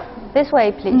 This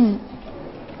way, please.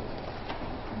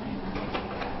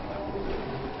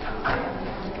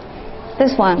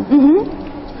 This one.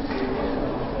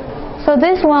 So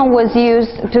this one was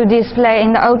used to display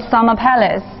in the old summer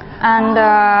palace and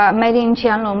made in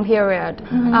Qianlong period.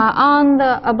 On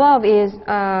the above is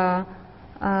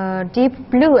deep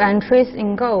blue and traced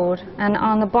in gold, and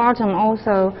on the bottom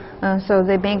also, so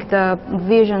they make the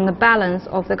vision, the balance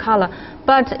of the color.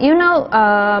 But you know,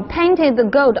 painted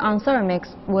gold on ceramics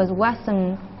was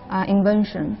Western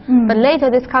invention, but later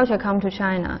this culture come to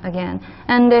China again.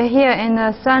 And here in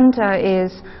the center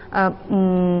is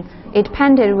it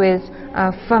painted with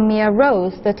Vermeer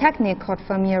rose, the technique called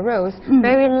Vermeer rose,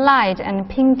 very light and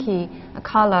pinky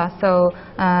color. So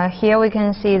here we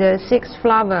can see the 6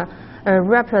 flower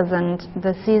represent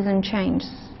the season change.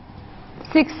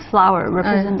 6 flower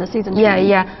represent the season change.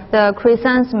 Yeah. The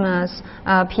chrysanthemums,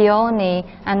 peony,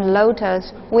 and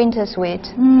lotus, winter sweet,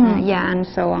 and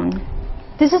so on.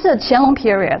 This is a Qianlong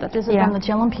period. This is from the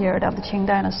Qianlong period of the Qing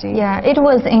Dynasty. Yeah, it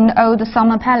was in old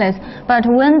summer palace. But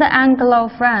when the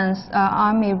Anglo-France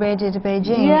army raided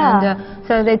Beijing, and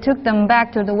so they took them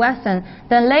back to the Western.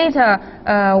 Then later,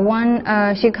 one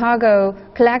Chicago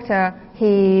collector,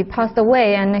 he passed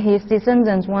away, and his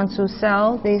descendants want to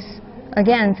sell this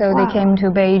again. So they came to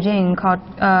Beijing.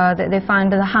 They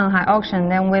find the Hanhai auction.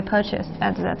 Then we purchased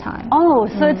at that time. Oh,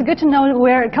 so it's good to know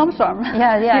where it comes from.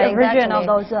 The origin of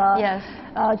those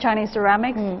Chinese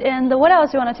ceramics. And what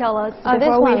else do you want to tell us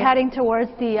before we're heading towards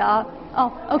the?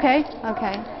 Okay.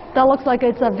 That looks like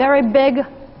it's a very big.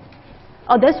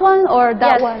 Oh, this one or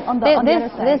that one on the other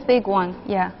side? This big one.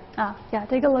 Yeah.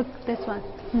 Take a look. This one.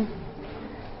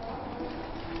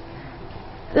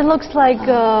 It looks like.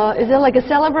 Is it like a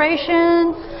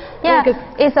celebration? Yeah,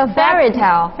 it's a fairy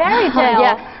tale. Fairy tale.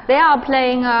 Yeah, they are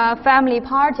playing a family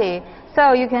party.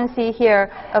 So you can see here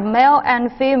a male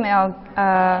and female.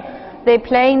 They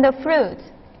playing the flute.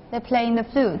 They playing the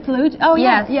flute. Flute? Oh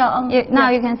yes.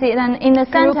 Now you can see. Then in the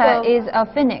center is a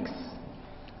phoenix.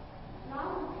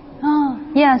 Oh.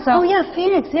 Yeah. So. Oh yeah,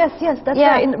 Phoenix. Yes, that's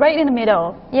Yeah. right. Right in the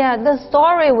middle. Yeah, the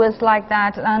story was like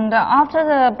that, and after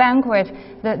the banquet,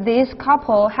 this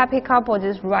couple, happy couple,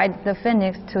 just ride the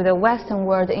phoenix to the Western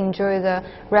world, enjoy the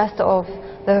rest of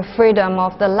the freedom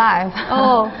of the life.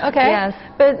 Oh, okay. Yes.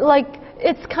 But like,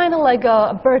 it's kind of like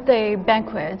a birthday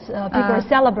banquet. People are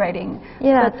celebrating.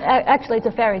 Yeah. But actually, it's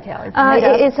a fairy tale.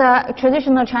 It's a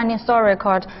traditional Chinese story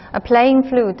called a playing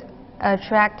flute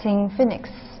attracting phoenix.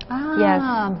 Ah, yes.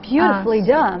 beautifully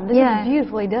done. This yeah. is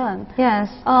beautifully done. Yes.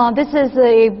 This is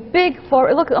a big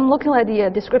look. I'm looking at the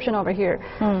description over here.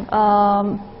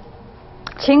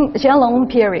 Qianlong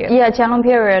period. Yeah, Qianlong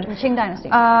period. Ming Dynasty.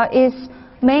 Is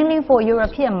mainly for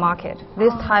European market.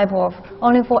 This type of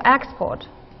only for export.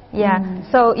 Yeah.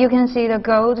 So you can see the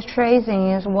gold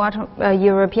tracing is what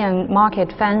European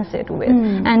market fancied with,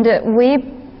 and we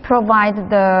provide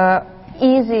the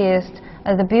easiest.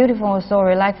 The beautiful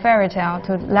story, like fairy tale,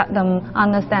 to let them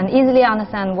easily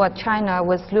understand what China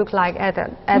was look like at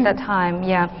that time.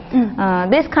 Yeah,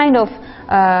 this kind of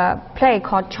play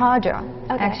called charger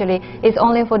actually is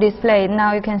only for display.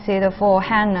 Now you can see the for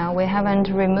henna. We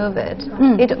haven't removed it.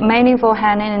 It's mainly for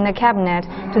henna in the cabinet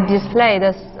to display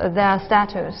their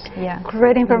status. Yeah.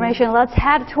 Great information. Let's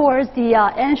head towards the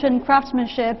ancient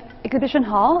craftsmanship exhibition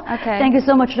hall. Okay. Thank you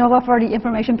so much, Nova, for the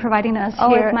information providing us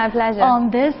here. It's my pleasure. On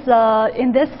this,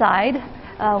 in this side,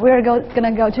 we're going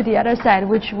to go to the other side,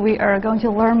 which we are going to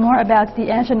learn more about the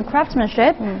ancient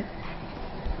craftsmanship.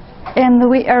 And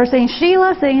we are seeing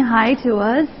Sheila saying hi to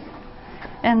us,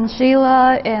 and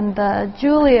Sheila and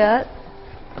Julia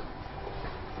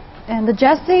and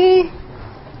Jessie.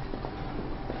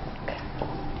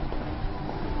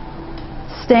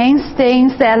 Staying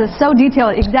said so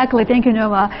detailed. Exactly. Thank you,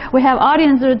 Nova. We have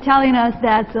audience telling us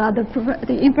that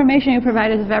the information you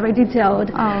provide is very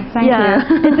detailed. Oh, thank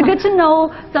you. It's good to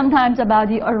know sometimes about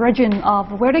the origin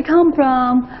of where they come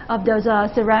from, of those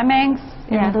ceramics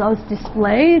and those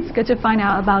displays. It's good to find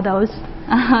out about those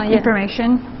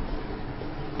information.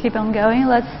 Keep on going.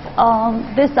 Let's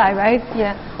this side, right?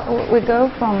 Yeah. We go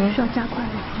from. 需要加快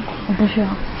吗？不需要，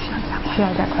需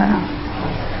要加快啊。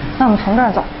那我们从这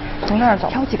儿走。从这儿走，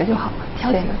挑几个就好了，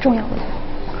挑几个重要的。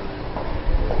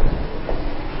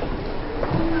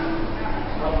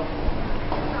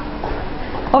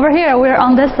Over here, we're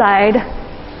on this side.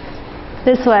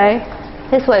 This way.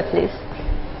 This way, please.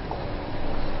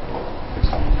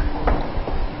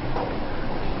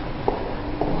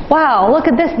 Wow, look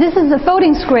at this. This is a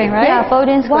folding screen, right? Yeah,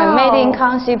 folding screen, wow. made in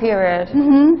Kangxi period.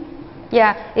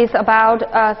 Yeah, it's about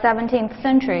 17th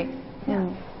century.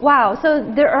 Wow, so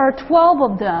there are 12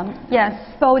 of them. Yes,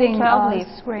 folding 12 leaves.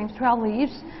 Screens, 12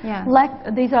 leaves. Yeah.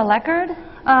 These are lacquered?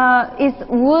 It's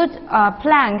wood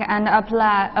plank and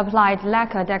applied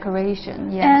lacquer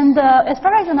decoration. Yes. And as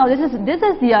far as I know, this is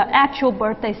the actual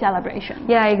birthday celebration.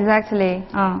 Yeah, exactly.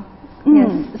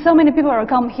 Yes. So many people are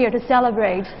come here to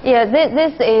celebrate. Yeah,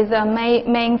 this is a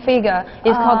main figure.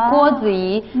 It's called Guo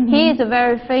Zi. He is a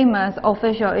very famous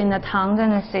official in the Tang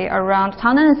Dynasty.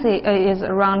 Tang Dynasty is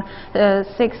around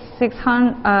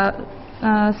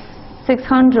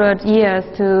 600 years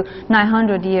to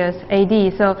 900 years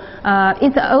AD. So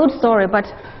it's an old story, but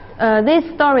this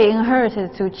story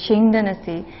inherited to Qing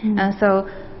Dynasty. So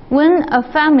when a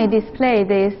family display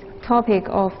this topic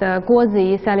of the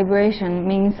Guozi celebration,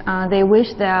 means they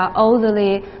wish their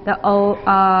elderly,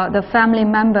 the family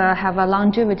member have a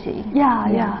longevity.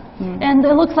 Yeah. And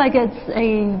it looks like it's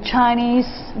a Chinese,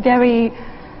 very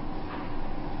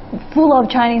full of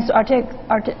Chinese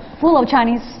full of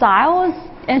Chinese styles,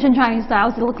 ancient Chinese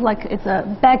styles. It looks like it's a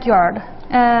backyard.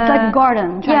 It's like a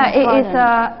garden. Chinese garden. It's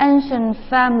an ancient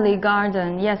family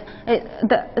garden. Yes,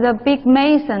 the big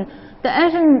mason. The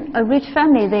ancient rich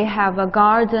family, they have a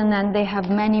garden and they have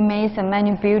many mason,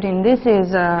 many buildings. This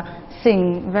is a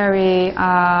scene very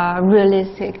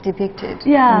realistic depicted.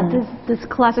 Yeah, this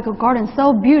classical garden,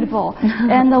 so beautiful.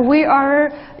 And we are,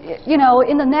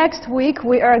 in the next week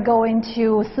we are going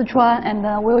to Sichuan, and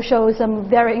we'll show some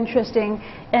very interesting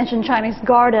ancient Chinese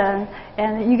garden.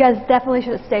 And you guys definitely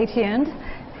should stay tuned.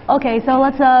 Okay, so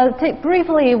let's take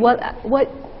briefly what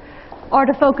are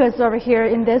the focus over here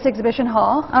in this exhibition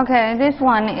hall. Okay, this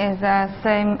one is the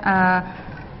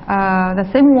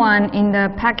same one in the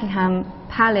Buckingham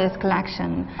Palace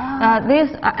collection.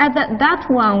 That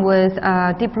one was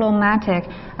diplomatic.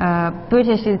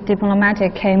 British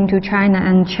diplomatic came to China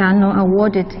and China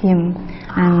awarded him,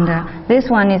 and this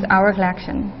one is our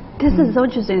collection. This is so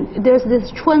interesting. There's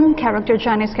this Chun character,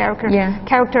 Chinese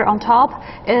character on top,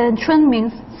 and Chun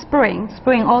means spring.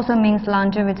 Spring also means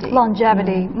longevity.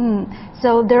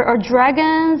 So there are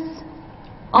dragons,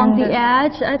 On the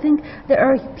edge, I think there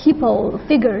are people,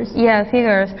 figures. Yeah,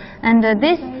 figures. And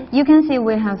this, you can see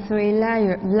we have 3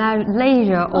 layer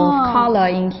of color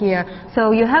in here.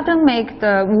 So you have to make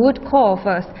the wood core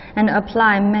first and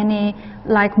apply many,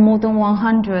 like more than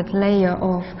 100 layer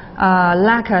of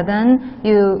lacquer. Then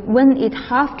when it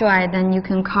half dry, then you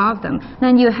can carve them.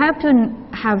 Then you have to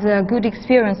have a good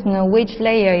experience to know which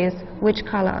layer is which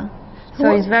color. So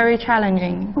it's very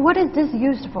challenging. What is this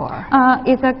used for?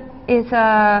 It's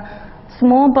a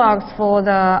small box for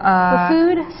the for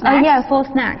food, snacks? Yeah, for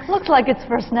snacks. Looks like it's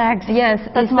for snacks. Yes,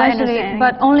 that's my understanding.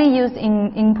 But only used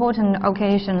in important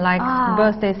occasion like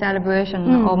birthday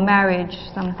celebration or marriage,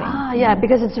 something. Yeah,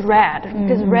 because it's red.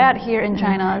 Because red here in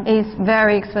China is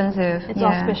very expensive. It's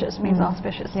auspicious, means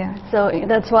auspicious. Yeah. So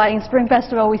that's why in Spring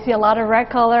Festival we see a lot of red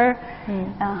color.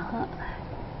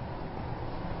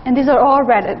 And these are all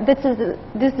red.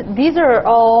 These are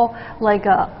all like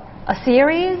a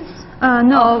series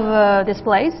of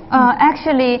displays.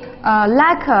 Actually,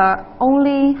 lacquer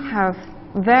only have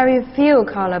very few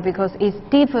color because it's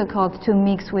difficult to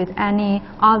mix with any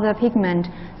other pigment.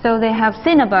 So they have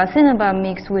cinnabar. Cinnabar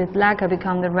mixed with lacquer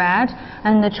become the red,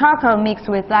 and the charcoal mixed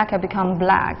with lacquer become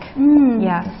black.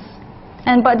 Yes.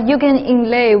 But you can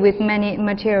inlay with many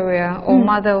material or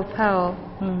mother of pearl.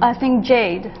 I think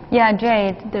jade. Yeah,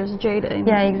 jade. There's jade in,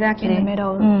 exactly. in the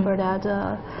middle for that.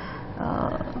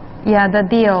 Yeah, the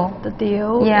deal. The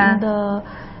deal. Yeah.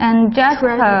 And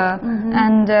jasper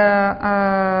and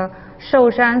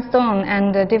shoushan stone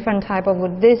and different type of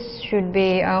wood. This should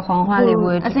be huanghuali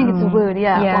wood. I think it's wood.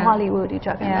 Yeah, huanghuali wood. You're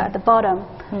talking about at the bottom.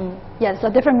 Yeah, so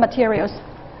different materials.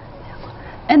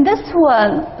 And this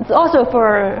one, it's also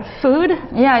for food.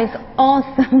 Yeah, it's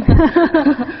awesome.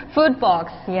 Food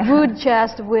box. Yeah. Wood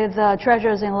chest with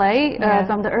treasures inlay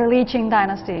from the early Qing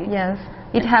Dynasty. Yes.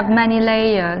 It have many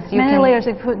layers. Many layers.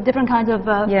 You put different kinds of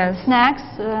snacks,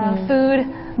 food,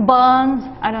 buns.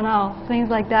 I don't know, things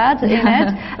like that in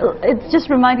it. It's just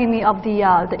reminding me of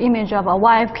the image of a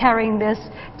wife carrying this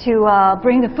to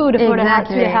bring the food for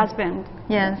the husband.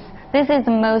 Yes. This is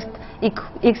the most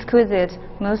exquisite,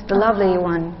 most lovely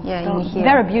one. Yeah, in here.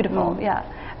 Very beautiful. Yeah,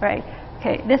 right.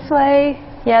 Okay, this way.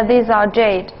 Yeah, these are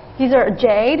jade. These are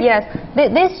jade. Yes,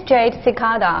 this jade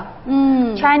cicada.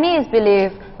 Chinese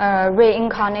believe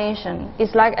reincarnation.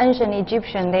 It's like ancient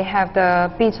Egyptian. They have the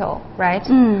beetle, right?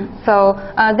 So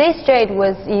this jade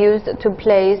was used to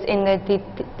place in the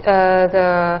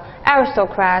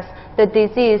aristocrats the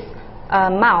diseased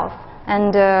mouth.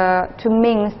 And to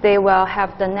means they will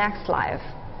have the next life.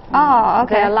 Oh,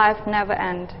 okay. Their life never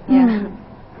end. Yeah.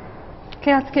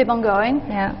 Okay, let's keep on going.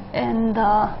 Yeah. And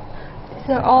these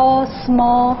are all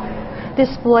small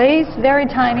displays, very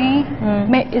tiny.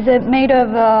 Is it made of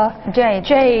jade?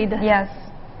 Jade. Yes.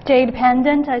 Jade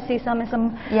pendant. I see some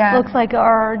looks like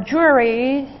our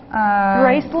jewelry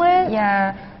bracelet.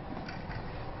 Yeah.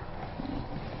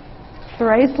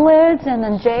 Bracelets and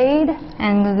then jade.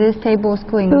 And this table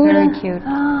queen, very cute.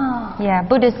 Yeah,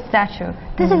 Buddhist statue.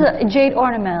 This is a jade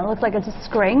ornament. It looks like it's a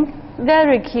string.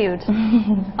 Very cute.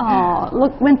 Oh,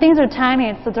 look, when things are tiny,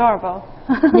 it's adorable.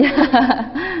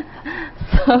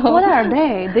 So what are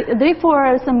they? Are they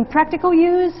for some practical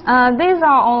use? These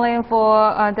are only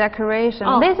for decoration.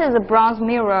 This is a bronze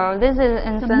mirror. This is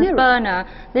incense burner.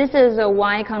 This is a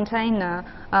wine container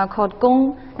called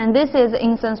gong. And this is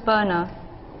incense burner.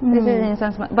 This is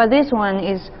incense, but this one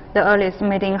is the earliest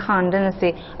made in Han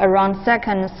Dynasty, around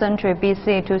 2nd century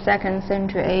BC to 2nd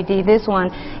century AD. This one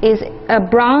is a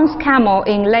bronze camel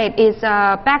inlaid. It's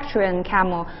a Bactrian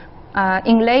camel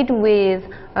inlaid with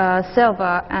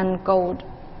silver and gold.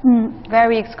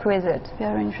 Very exquisite.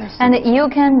 Very interesting. And you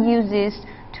can use this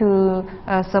to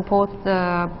support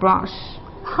the brush.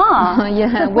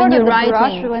 Yeah, when you're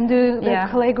writing. When do the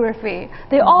calligraphy.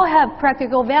 They all have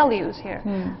practical values here.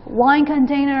 Wine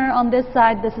container on this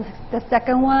side, this is the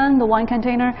second one, the wine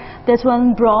container. This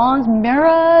one, bronze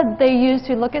mirror they used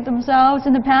to look at themselves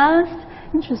in the past.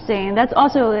 Interesting. That's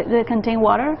also, they contain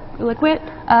water, liquid?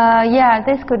 Yeah,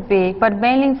 this could be, but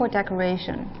mainly for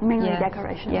decoration. Mainly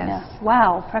decoration, yes.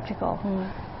 Wow, practical.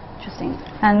 Interesting.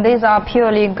 And these are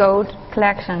purely gold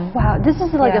collection. Wow, this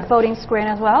is like a folding screen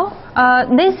as well?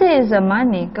 This is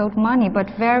money, gold money, but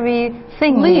very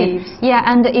thin leaves. Yeah,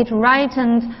 and it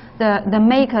writens the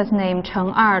maker's name,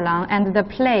 Cheng Erlang, and the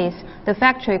place, the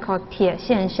factory called Tie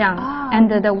Xianxiang. And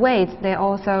the weight, they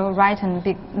also written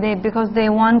because they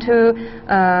want to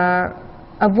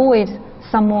avoid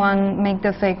someone make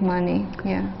the fake money.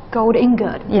 Yeah. Gold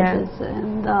ingot. Yeah.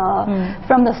 And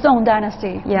from the Song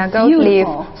Dynasty. Yeah, gold leaf.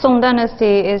 Song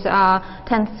Dynasty is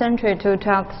 10th century to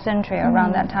 12th century,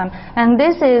 around that time. And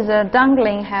this is a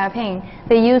dangling hairpin.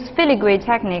 They use filigree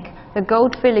technique the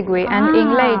gold filigree and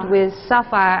inlaid with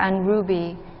sapphire and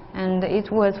ruby, and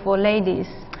it was for ladies.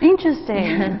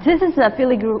 Interesting. This is a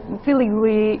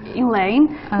filigree inlay.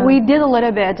 We did a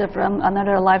little bit from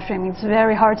another live stream. It's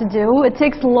very hard to do. It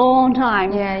takes a long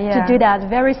time to do that.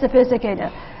 Very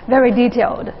sophisticated, very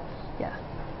detailed. Yeah.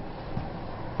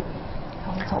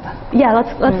 Yeah,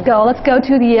 let's go. Let's go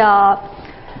to the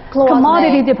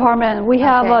commodity department. We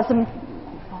have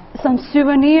some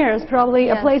souvenirs, probably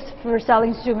a place for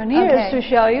selling souvenirs to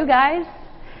show you guys.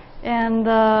 And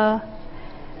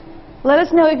let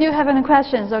us know if you have any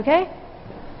questions, okay?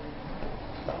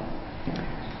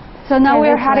 So now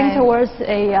we're heading towards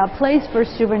a place for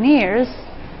souvenirs.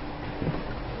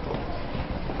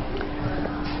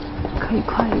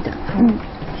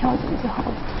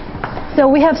 So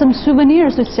we have some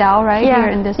souvenirs to sell right here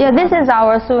in this. Yeah, this is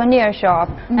our souvenir shop,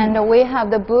 and we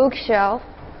have the bookshelf,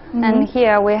 and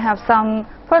here we have some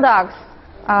products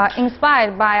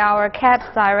inspired by our cat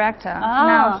director.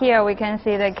 Now here we can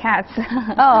see the cats.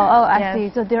 I see.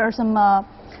 So there are some,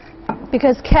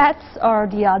 because cats are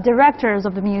the directors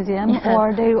of the museum,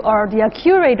 or they are the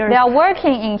curators. They are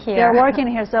working in here. They are working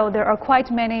here, so there are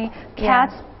quite many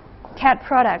cat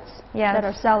products that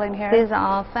are selling here. These are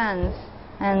our fans,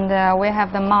 and we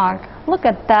have the mark. Look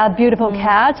at that beautiful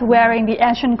cat wearing the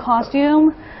ancient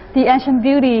costume. The ancient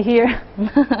beauty here.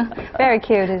 Very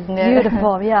cute, isn't it?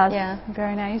 Beautiful, yes. Yeah,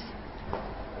 very nice.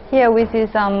 Here we see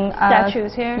some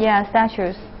statues here. Yeah,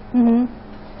 statues.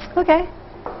 Okay.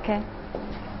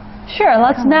 Sure.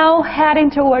 Let's now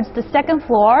heading towards the second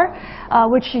floor,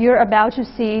 which you're about to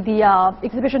see the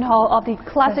exhibition hall of the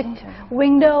classic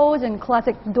windows and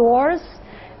classic doors.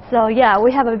 So yeah,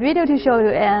 we have a video to show you,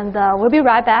 and we'll be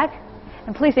right back.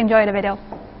 And please enjoy the video.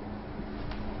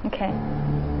 Okay.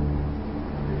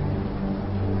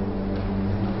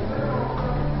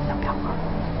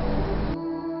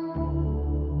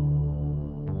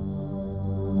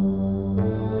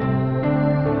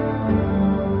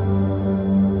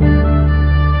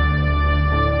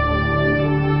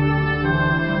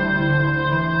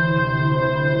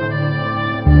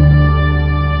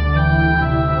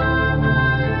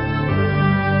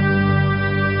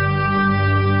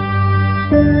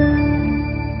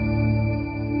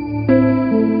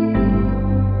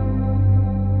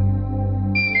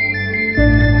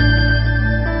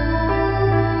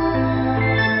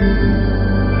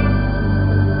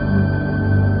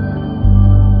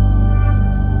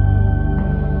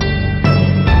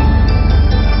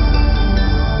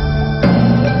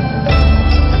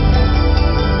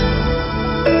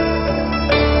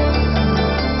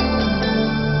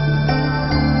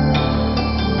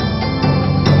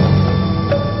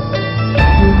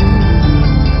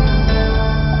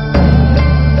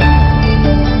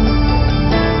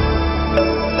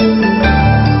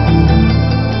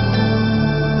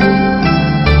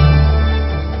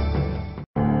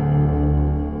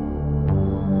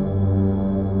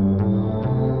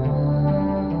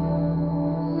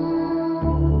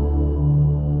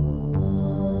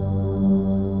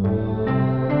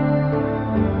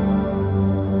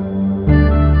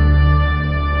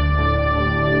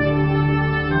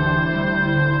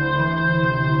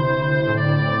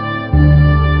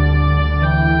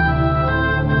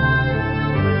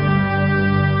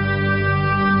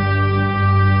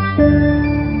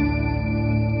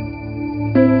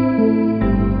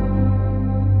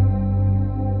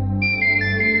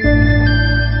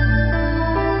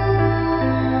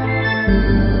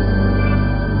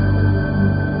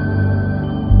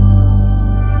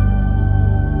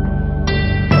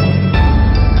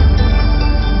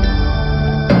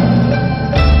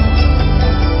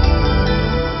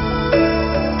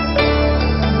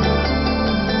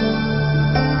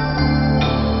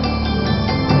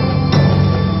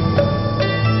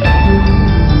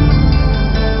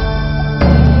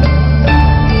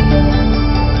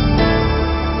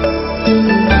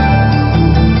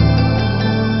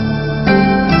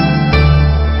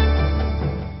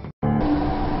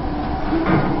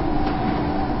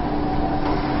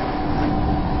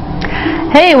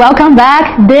 Hey, welcome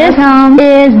back. This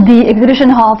is the exhibition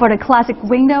hall for the classic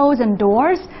windows and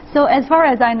doors. So as far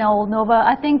as I know, Nova,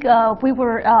 I think we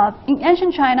were in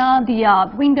ancient China,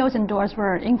 the windows and doors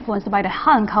were influenced by the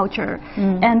Han culture,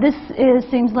 and this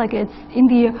seems like it's in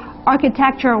the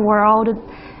architecture world.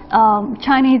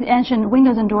 Chinese ancient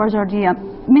windows and doors are the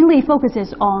mainly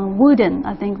focuses on wooden.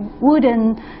 I think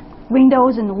wooden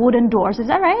windows and wooden doors. Is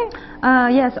that right?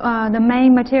 Yes, the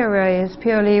main material is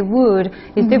purely wood.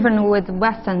 It's different with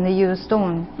Western, they use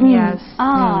stone. Yes.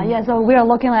 Yeah, so we are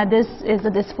looking at this is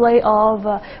a display of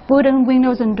wooden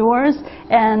windows and doors,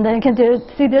 and then you can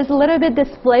see there's a little bit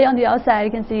display on the outside.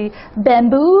 You can see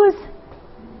bamboos.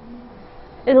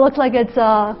 It looks like it's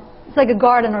like a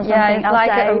garden or something. Yeah, it's outside.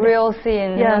 like a real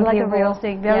scene. Yeah, like a real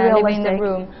scene. Very realistic. Living in the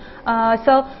room.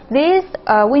 So these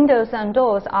windows and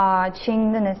doors are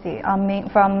Qing Dynasty,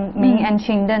 from Ming and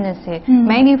Qing Dynasty,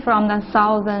 mainly from the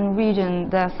southern region,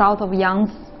 the south of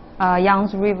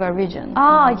Yangtze River region.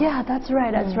 Yeah, that's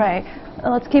right, that's right.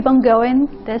 Let's keep on going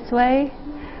this way.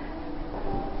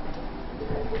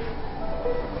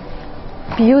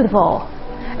 Beautiful.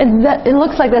 It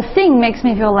looks like the scene makes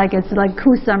me feel like it's like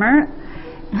cool summer,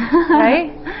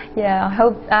 right? Yeah, I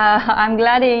hope, I'm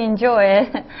glad you enjoy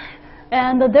it.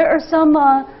 And there are some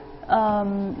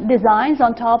designs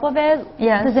on top of it.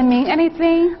 Yes. Does it mean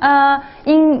anything?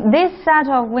 In this set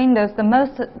of windows, the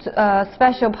most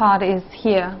special part is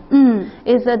here.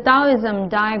 It's a Taoism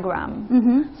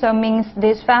diagram. So it means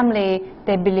this family,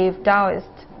 they believe Taoist.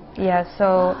 Yes,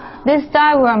 so this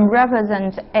diagram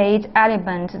represents 8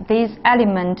 elements. These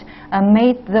elements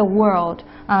made the world.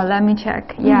 Let me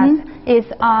check. Yes, it's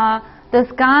the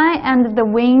sky and the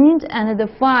wind and the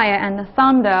fire and the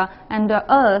thunder and the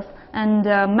earth and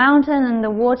the mountain and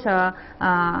the water,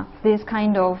 these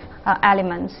kind of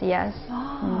elements, yes.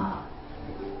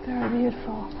 Very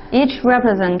beautiful. Each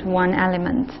represent one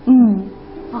element.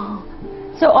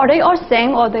 So are they all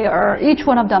same, or each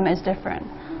one of them is different?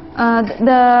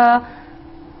 The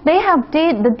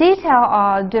detail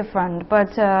are different,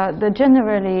 but the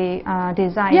generally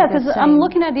design. Yeah, because I'm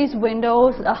looking at these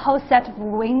windows, a whole set of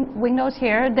windows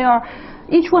here.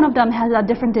 Each one of them has a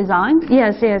different design.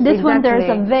 Yes, yes. This one, there's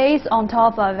a vase on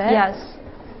top of it. Yes.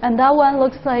 And that one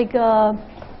looks like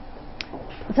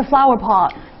it's a flower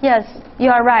pot. Yes,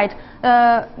 you are right.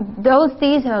 Those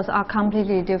details are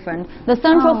completely different. The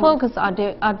central focus are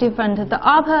different. The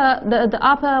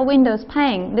upper windows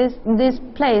pane, this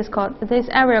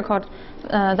area called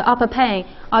the upper pane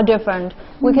are different.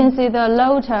 We can see the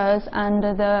lotus and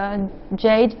the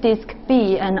jade disc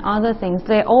B and other things.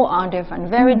 They all are different.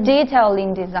 Very detailed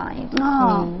in design.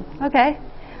 Okay.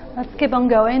 Let's keep on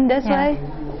going this way.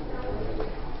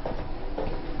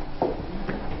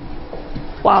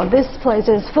 Wow, this place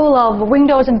is full of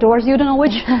windows and doors. You don't know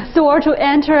which door to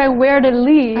enter and where to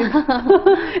leave.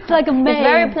 It's like a maze. It's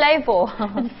very playful.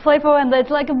 It's playful, and it's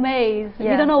like a maze.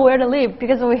 You don't know where to leave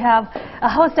because we have a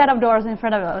whole set of doors in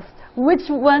front of us. Which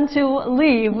one to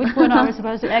leave? Which one are we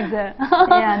supposed to exit?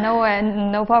 Yeah,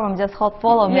 no problem. Just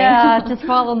follow me. Yeah, just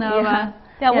follow Nova.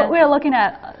 What we're looking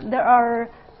at, there are,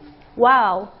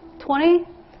 20,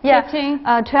 15?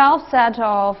 12 set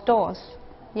of doors.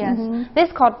 Yes, this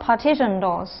is called partition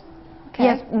doors. Okay.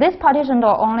 Yes, this partition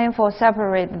door only for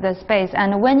separate the space,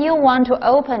 and when you want to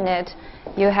open it,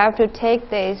 you have to take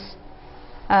this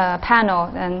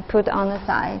panel and put on the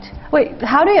side. Wait,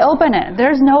 how do you open it?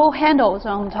 There's no handles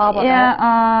on top of it.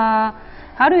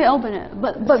 How do you open it?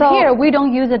 But so here we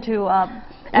don't use it to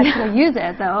actually use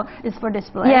it though. It's for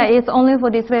display. Yeah, it's only for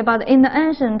display. But in the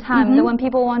ancient time, when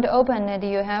people want to open it,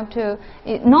 you have to.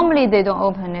 Normally they don't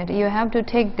open it. You have to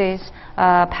take this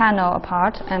panel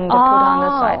apart and put it on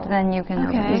the side. Then you can.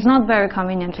 Open it. It's not very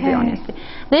convenient, to be honest.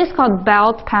 This is called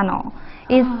belt panel.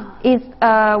 It's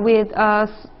with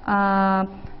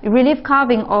relief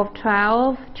carving of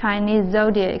 12 Chinese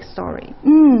zodiac story. 12.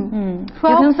 You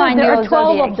can find there are 12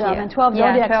 zodiac of them here. and 12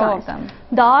 zodiac 12 signs. of them.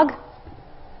 Dog.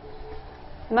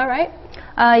 Am I right?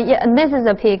 Yeah, this is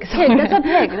a pig. Pig. That's a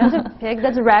pig. That's a pig.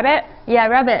 That's a rabbit. Yeah,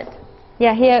 rabbit.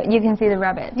 Yeah, here you can see the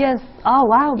rabbit. Yes. Oh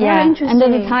wow, very interesting. And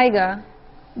then the tiger.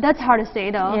 That's hard to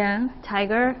say though. Yeah.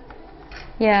 Tiger.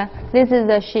 Yeah, this is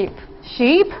the sheep.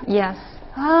 Sheep? Yes.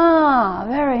 Ah,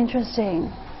 very interesting.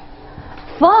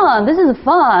 Fun. This is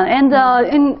fun. And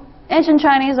in ancient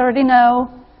Chinese, already know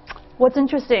what's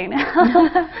interesting.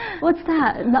 What's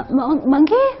that?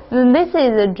 Monkey? This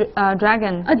is a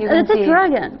dragon. It's a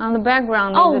dragon. On the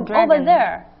background is a dragon. Over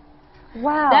there.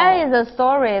 Wow. That is a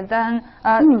story. Then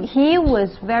he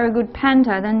was very good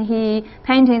painter. Then he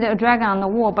painted a dragon on the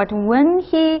wall. But when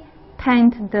he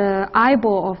painted the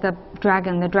eyeball of the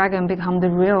dragon become the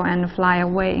real and fly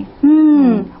away.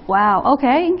 Wow.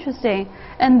 Okay. Interesting.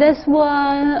 And this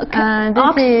one.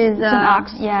 This is an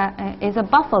ox. Yeah, it's a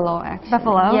buffalo actually.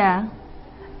 Buffalo. Yeah.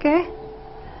 Okay.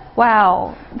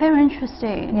 Wow. Very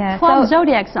interesting. Yeah. 12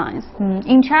 zodiac signs.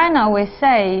 In China, we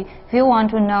say if you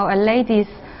want to know a lady's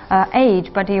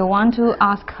age, but you want to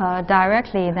ask her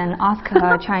directly, then ask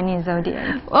her Chinese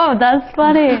zodiac. Oh, that's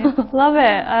funny. Love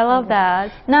it. I love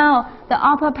that. Now, the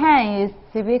upper pane is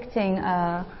depicting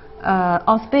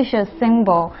auspicious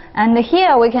symbol, and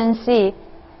here we can see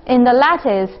in the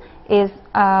lattice is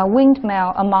a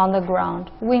windmill among the ground.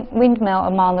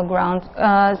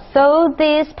 So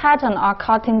these patterns are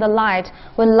cutting the light.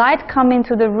 When light come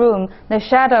into the room, the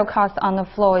shadow cast on the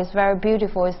floor is very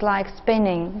beautiful. It's like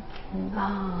spinning.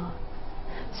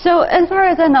 So as far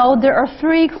as I know, there are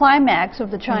 3 climax of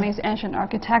the Chinese ancient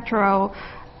architectural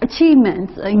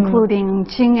achievements, including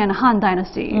Qing and Han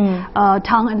Dynasty,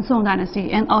 Tang and Song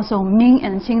Dynasty, and also Ming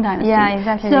and Qing Dynasty. Yeah,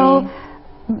 exactly. So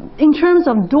in terms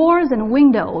of doors and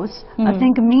windows, I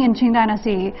think Ming and Qing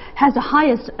Dynasty has the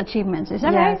highest achievements. Is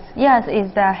that right? Yes,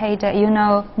 it's the heyday. You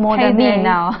know more than me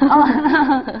now.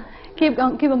 Keep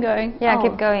on going. Yeah,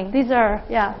 keep going. These are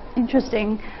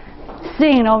interesting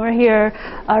scene over here.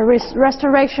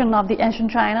 Restoration of the ancient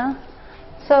China.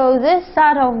 So this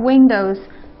set of windows,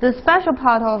 the special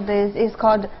part of this is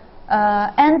called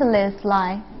endless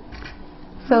line.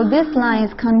 So this line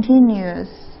is continuous.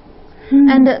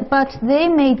 But they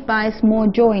made by small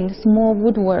joints, small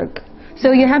woodwork.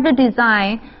 So you have to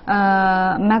design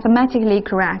mathematically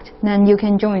correct, then you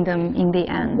can join them in the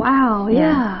end. Wow,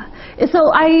 yeah.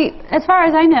 So as far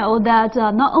as I know, that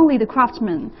not only the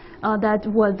craftsmen that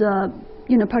would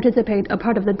participate a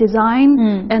part of the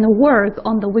design and work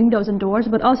on the windows and doors,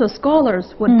 but also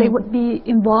scholars they would be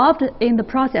involved in the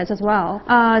process as well.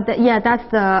 That's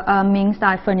the Ming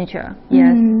style furniture.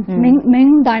 Yes.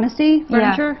 Ming Dynasty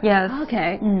furniture. Yeah. Yes.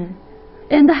 Okay.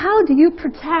 And how do you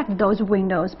protect those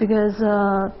windows? Because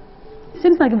it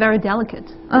seems like very delicate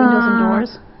windows and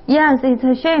doors. Yes, it's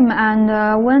a shame.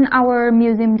 And when our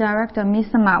museum director,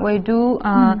 Mr. Ma Weidu,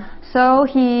 so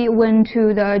he went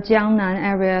to the Jiangnan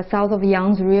area south of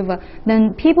Yangtze River.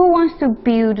 Then people want to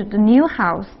build the new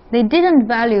house. They didn't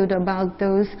value about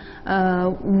those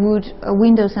wood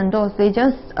windows and doors. They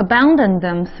just abandoned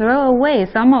them, throw away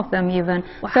some of them even.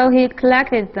 Wow. So he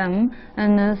collected them,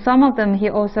 and some of them he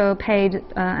also paid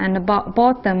and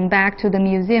bought them back to the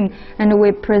museum. And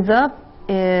we preserve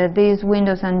these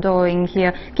windows and doors in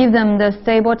here, give them the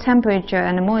stable temperature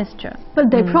and moisture. But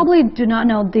they probably do not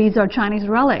know these are Chinese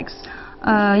relics.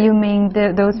 You mean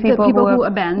those people, the people who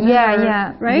abandoned?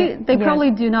 Yeah. Right? They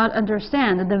probably do not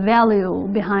understand the value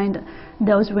behind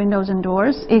those windows and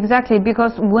doors. Exactly,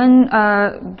 because when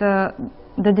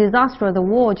the disaster, the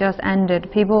war just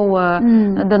ended, people were,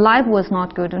 the life was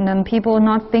not good, and then people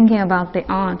not thinking about the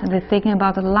art, they're thinking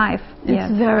about the life.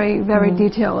 It's very, very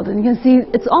detailed, and you can see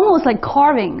it's almost like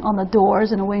carving on the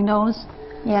doors and the windows.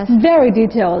 Yes. Very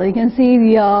detailed. You can see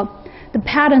the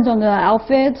patterns on the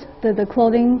outfit, the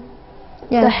clothing,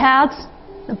 the hats,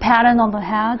 the pattern on the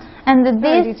hat. And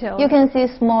this, you can see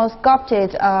small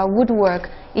sculpted woodwork.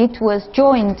 It was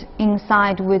joined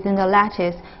inside within the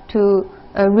lattice to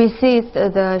resist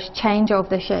the change of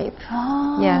the shape.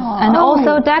 Yes, and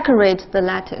also decorate the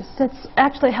lattice. That's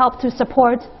actually helped to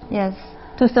support. Yes,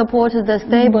 to support the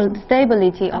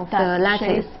stability of the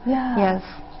lattice. Shape. Yeah. Yes.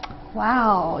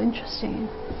 Wow, interesting.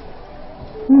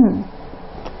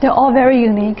 They're all very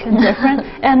unique and different,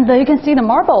 and you can see the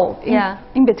marble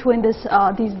in between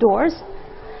these doors.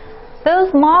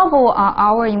 Those marble are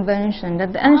our invention. The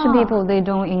ancient people, they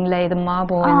don't inlay the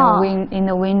marble in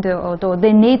the window or door.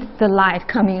 They need the light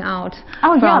coming out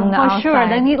from the outside. Sure.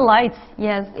 They need lights.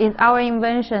 Yes, it's our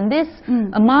invention. This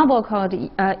marble called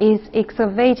is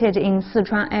excavated in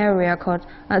Sichuan area called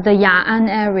the Ya'an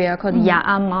area called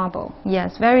Ya'an marble.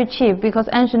 Yes, very cheap because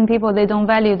ancient people, they don't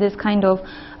value this kind of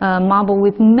marble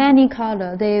with many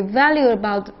color. They value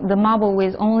about the marble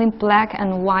with only black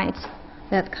and white.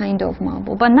 That kind of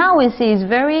marble. But now we see it's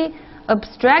very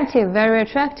abstractive, very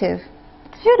attractive.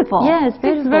 It's beautiful. Yes,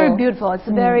 beautiful. It's very beautiful. It's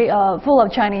very full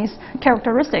of Chinese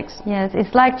characteristics. Yes,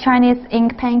 it's like Chinese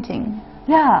ink painting.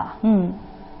 Yeah.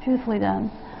 Beautifully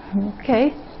done.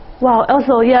 Okay. Wow.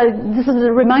 Also, this is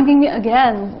reminding me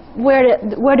again,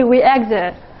 where do we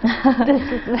exit? This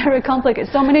is very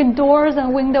complicated. So many doors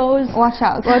and windows. Watch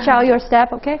out. Watch out your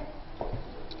step, okay?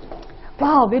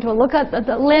 Wow, beautiful. Look at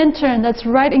the lantern that's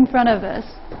right in front of us.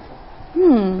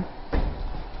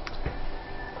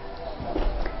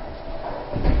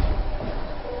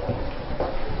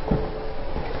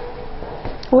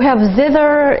 We have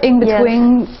zither in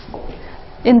between,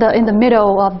 in the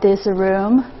middle of this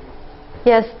room.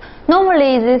 Yes.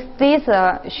 Normally, this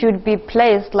zither should be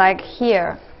placed like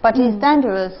here. but it's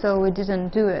dangerous, so we didn't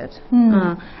do it.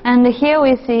 And here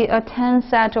we see a 10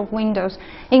 set of windows.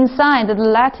 Inside, the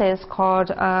lattice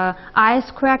called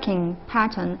ice cracking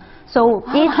pattern. So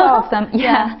each of them,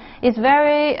 it's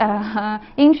very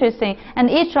interesting, and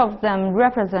each of them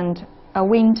represent a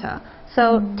winter.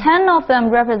 So 10 of them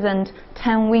represent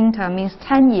 10 winter, means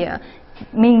 10 years.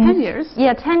 Means 10 years?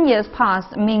 Yeah, 10 years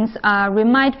past means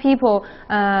remind people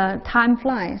time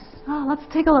flies. Oh, let's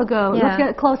take a look. Let's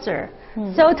get closer.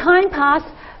 So time passed.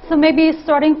 So maybe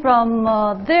starting from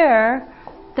there,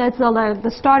 that's like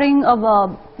the starting of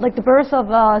like the birth of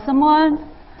someone.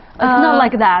 It's not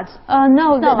like that.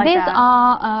 No, like these that.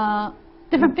 are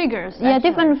different figures. Yeah,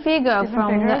 different figure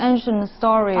from the ancient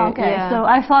story. Okay, so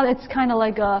I thought it's kind of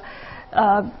like a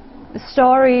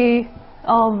story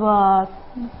of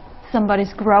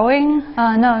somebody's growing.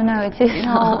 No, it is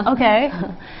not. Okay,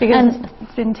 because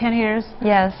it's been 10 years.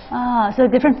 Yes. So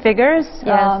different figures.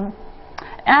 Yes.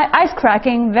 Ice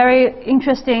cracking, very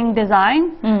interesting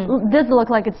design. Does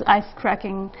look like it's ice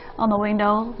cracking on the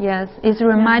window. Yes, it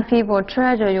remind people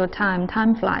treasure your time.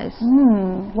 Time flies.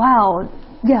 Wow.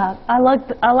 Yeah, I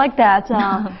like that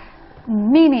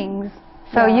meanings.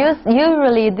 So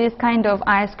usually this kind of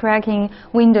ice cracking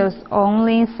windows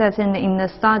only set in the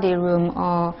study room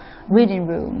or reading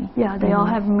room. Yeah, they all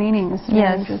have meanings.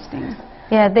 Very interesting.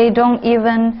 Yeah, they don't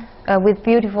even with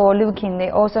beautiful looking.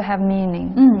 They also have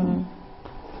meaning.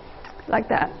 Like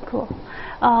that, cool.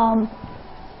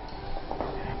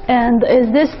 And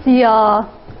is this the?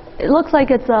 It looks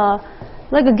like it's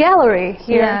like a gallery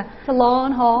here. Yeah. It's a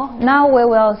long hall. Now we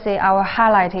will see our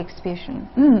highlight exhibition.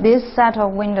 This set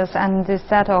of windows and this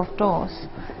set of doors.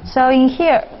 So in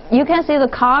here, you can see the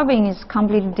carving is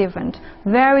completely different,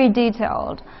 very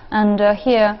detailed, and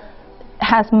here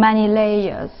has many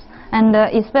layers. And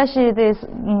especially this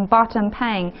bottom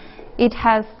pane, it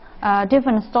has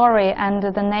different story, and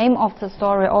the name of the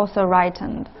story also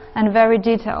written and very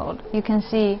detailed. You can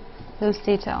see those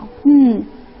details.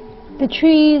 The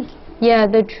trees. Yeah,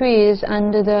 the trees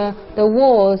and the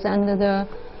walls and the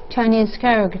Chinese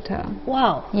character.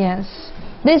 Wow. Yes,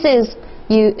 this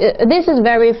is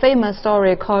very famous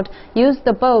story called "Use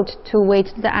the boat to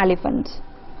wait the elephant."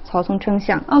 曹从称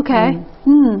象. Okay.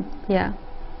 Yeah.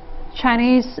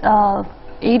 Chinese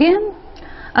idiom.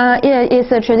 Yeah,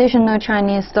 it's a traditional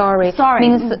Chinese story.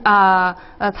 Means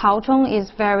Cao Chong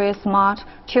is very smart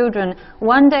children.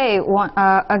 One day,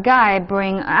 a guy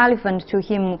bring an elephant to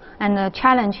him and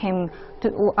challenge him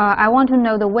to, I want to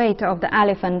know the weight of the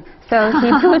elephant. So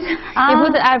he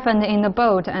put the elephant in the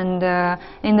boat and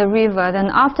in the river. Then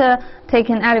after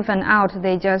taking elephant out,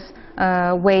 they just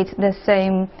weight the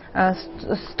same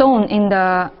stone in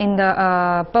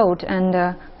the boat,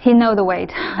 and he know the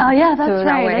weight. Oh yeah, that's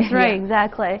right. That's right.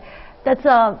 Exactly. That's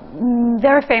a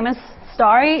very famous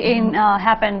story in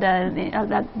happened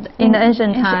in the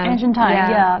ancient time. Ancient time.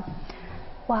 Yeah.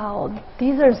 Wow,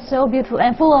 these are so beautiful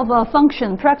and full of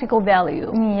function, practical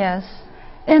value. Yes.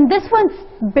 And this one's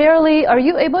barely. Are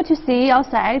you able to see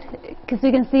outside? Because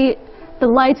you can see the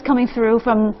lights coming through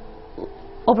from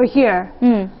over here.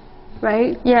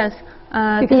 Right? Yes.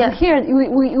 Because here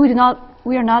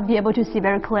we are not be able to see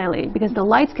very clearly because the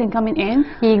lights can come in.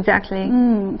 Exactly.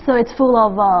 So it's full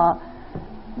of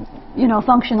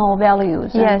functional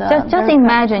values. Yes. And, just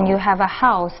imagine you have a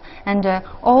house and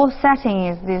all setting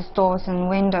is these doors and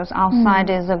windows. Outside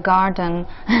is a garden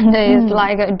and it's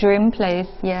like a dream place.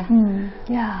 Yeah.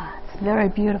 Yeah. It's very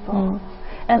beautiful.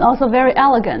 And also very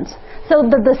elegant. So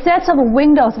the sets of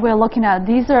windows we're looking at,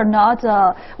 these are not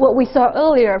what we saw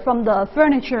earlier from the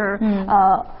furniture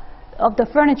of the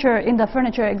furniture in the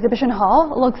furniture exhibition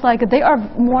hall. Looks like they are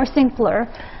more simpler.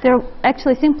 They're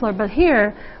actually simpler, but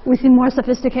here we see more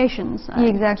sophistications.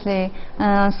 Exactly.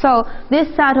 So this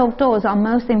set of doors are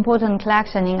most important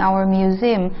collection in our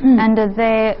museum, and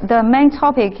the main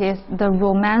topic is the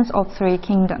romance of three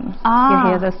kingdoms. You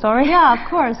hear the story? Yeah, of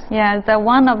course. Yeah, the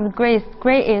one of the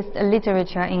greatest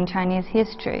literature in Chinese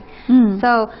history.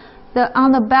 So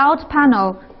on the belt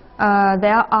panel,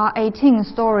 there are 18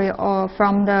 stories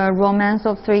from the Romance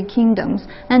of Three Kingdoms.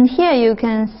 And here you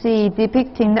can see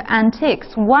depicting the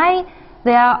antiques. Why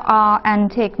there are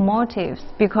antique motifs?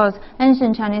 Because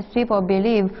ancient Chinese people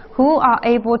believe who are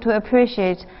able to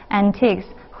appreciate antiques,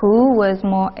 who was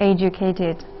more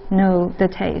educated, know the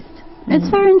taste.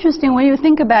 It's very interesting when you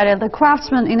think about it. The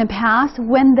craftsmen in the past,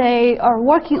 when they are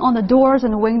working on the doors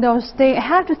and windows, they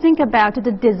have to think about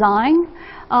the design,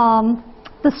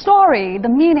 the story, the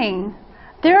meaning,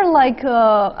 they're like,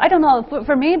 I don't know,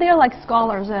 for me, they're like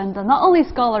scholars, and not only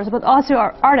scholars, but also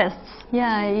artists.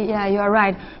 Yeah, you are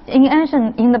right.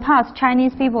 In the past,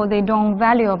 Chinese people, they don't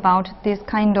value about this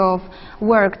kind of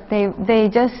work. They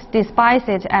just despise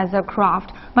it as a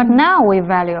craft. But now we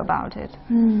value about it.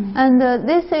 And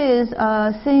this is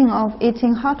a scene of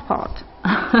eating hot pot.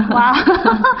 Wow.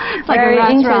 Like very a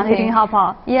restaurant interesting. eating hot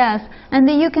pot. Yes, and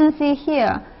then you can see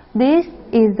here, this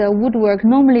is the woodwork.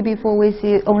 Normally before we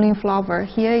see only flower.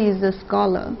 Here is the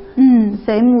scholar.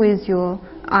 Same with your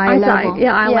eye level.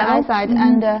 Yeah, eyesight.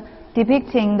 And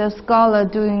depicting the scholar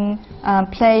doing,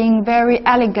 playing very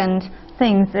elegant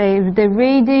things. They're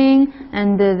reading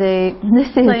and this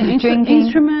is drinking.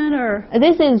 Instrument or?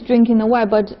 This is drinking the wine,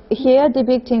 but here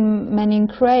depicting many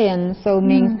crayons, so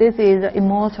means this is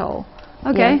immortal.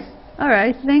 Okay. Yes. All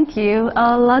right. Thank you.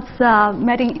 Let's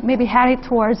maybe head it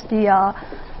towards the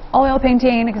oil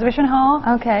painting exhibition hall.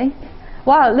 Okay.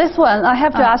 Wow, this one I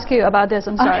have to ask you about this.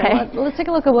 I'm sorry. Okay. Let's take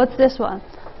a look at what's this one.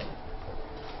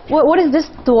 What is this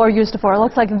door used for? It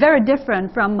looks like very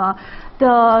different from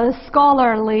the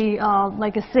scholarly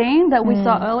like a scene that we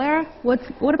saw earlier.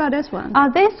 What about this one?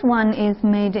 This one is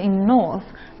made in North.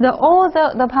 All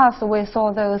the past we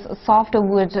saw those soft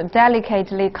wood,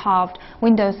 delicately carved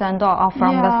windows and doors are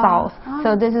from the south.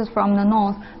 So this is from the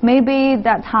north. Maybe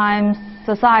that time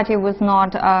society was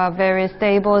not very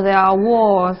stable. There are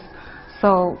wars,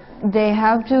 so they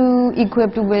have to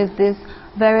equip with this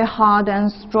very hard and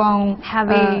strong,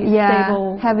 heavy,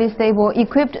 stable.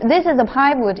 Equipped. This is a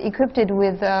plywood equipped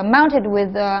with, mounted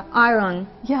with iron.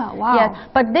 Yeah. Wow. Yeah,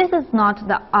 but this is not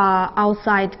the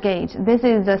outside gate. This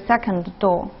is the second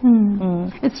door.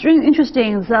 It's really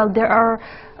interesting. So there are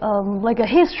like a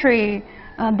history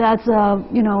that's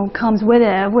comes with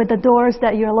it, with the doors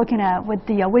that you're looking at, with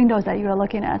the windows that you're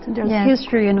looking at. There's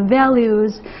history and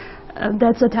values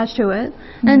that's attached to it.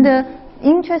 And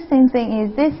interesting thing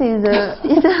is this is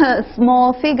a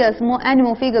small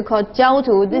animal figure called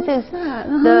Jiaotu. This is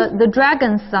the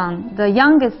dragon's son, the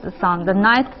youngest son, the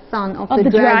ninth son of the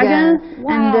dragon.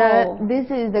 Wow. And this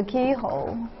is the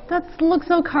keyhole. That looks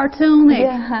so cartoony.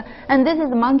 Yeah, and this is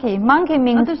the monkey. Monkey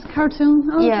means this cartoon.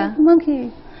 Oh, yeah,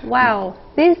 monkey. Wow.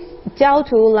 This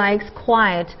Jiaotu likes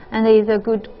quiet and is a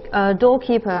good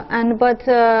doorkeeper, but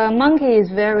monkey is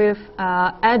very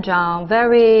agile,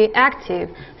 very active.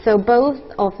 So both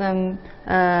of them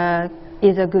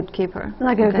is a good keeper.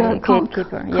 Like a good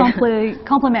gatekeeper.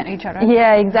 Complement each other.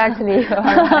 Yeah, exactly.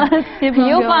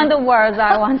 You find the words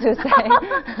I want to say.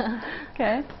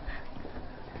 Okay.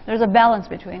 There's a balance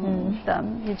between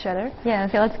them, each other. Yes.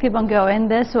 Okay, let's keep on going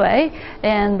this way.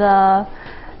 And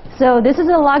so this is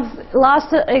the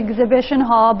last exhibition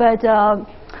hall, but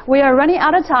we are running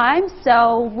out of time,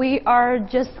 so we are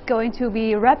just going to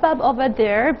be wrap up over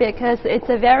there because it's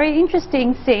a very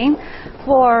interesting scene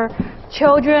for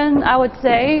children, I would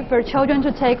say, for children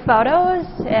to take photos.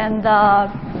 And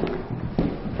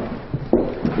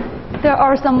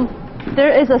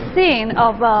there is a scene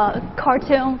of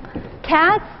cartoon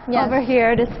cats over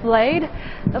here displayed.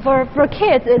 For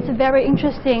kids, it's a very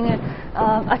interesting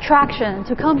attraction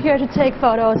to come here to take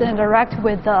photos and interact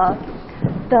with the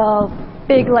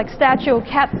big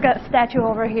cat statue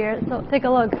over here. So take a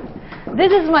look.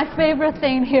 This is my favorite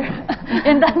thing here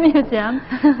in the museum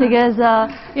because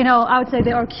I would say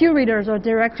they are curators or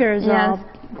directors of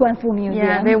Guanfu Museum.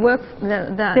 Yeah, they work.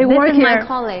 They work here. My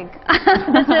colleague.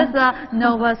 This is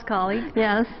Nova's colleague.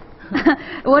 Yes.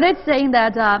 What it's saying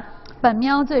that 本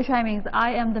喵最帅 means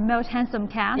I am the most handsome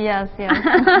cat. Yes.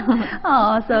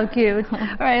 Oh, so cute.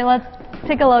 All right, let's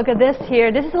take a look at this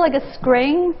here. This is like a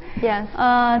screen. Yes.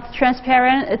 It's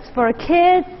transparent. It's for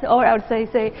kids, or I would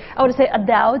say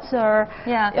adults, or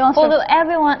Although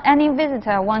any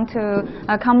visitor want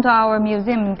to come to our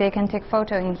museum, they can take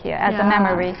photo in here as a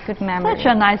memory, good memory. Such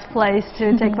a nice place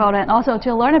to take photo and also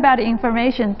to learn about the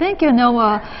information. Thank you,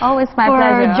 Noah. Always my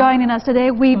pleasure. For joining us today.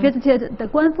 We visited the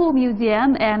Guanfu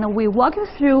Museum and we walked you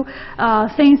through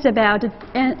things about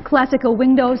classical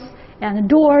windows and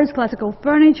doors, classical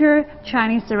furniture,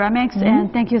 Chinese ceramics, and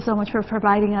thank you so much for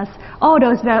providing us all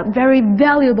those very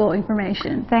valuable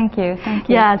information. Thank you.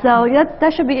 Yeah, so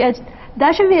that should be it.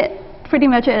 That should be pretty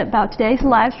much it about today's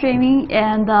live streaming.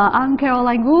 And I'm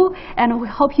Caroline Wu, and we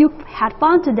hope you had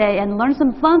fun today and learned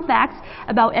some fun facts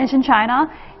about ancient China.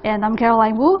 And I'm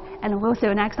Caroline Wu, and we'll see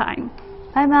you next time.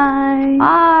 Bye bye.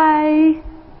 Bye.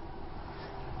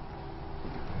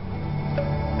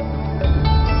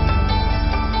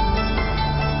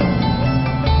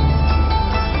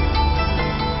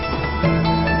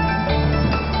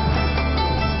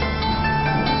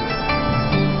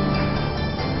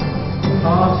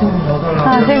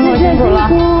辛苦了，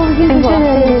辛苦了，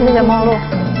谢谢梦。上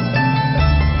路。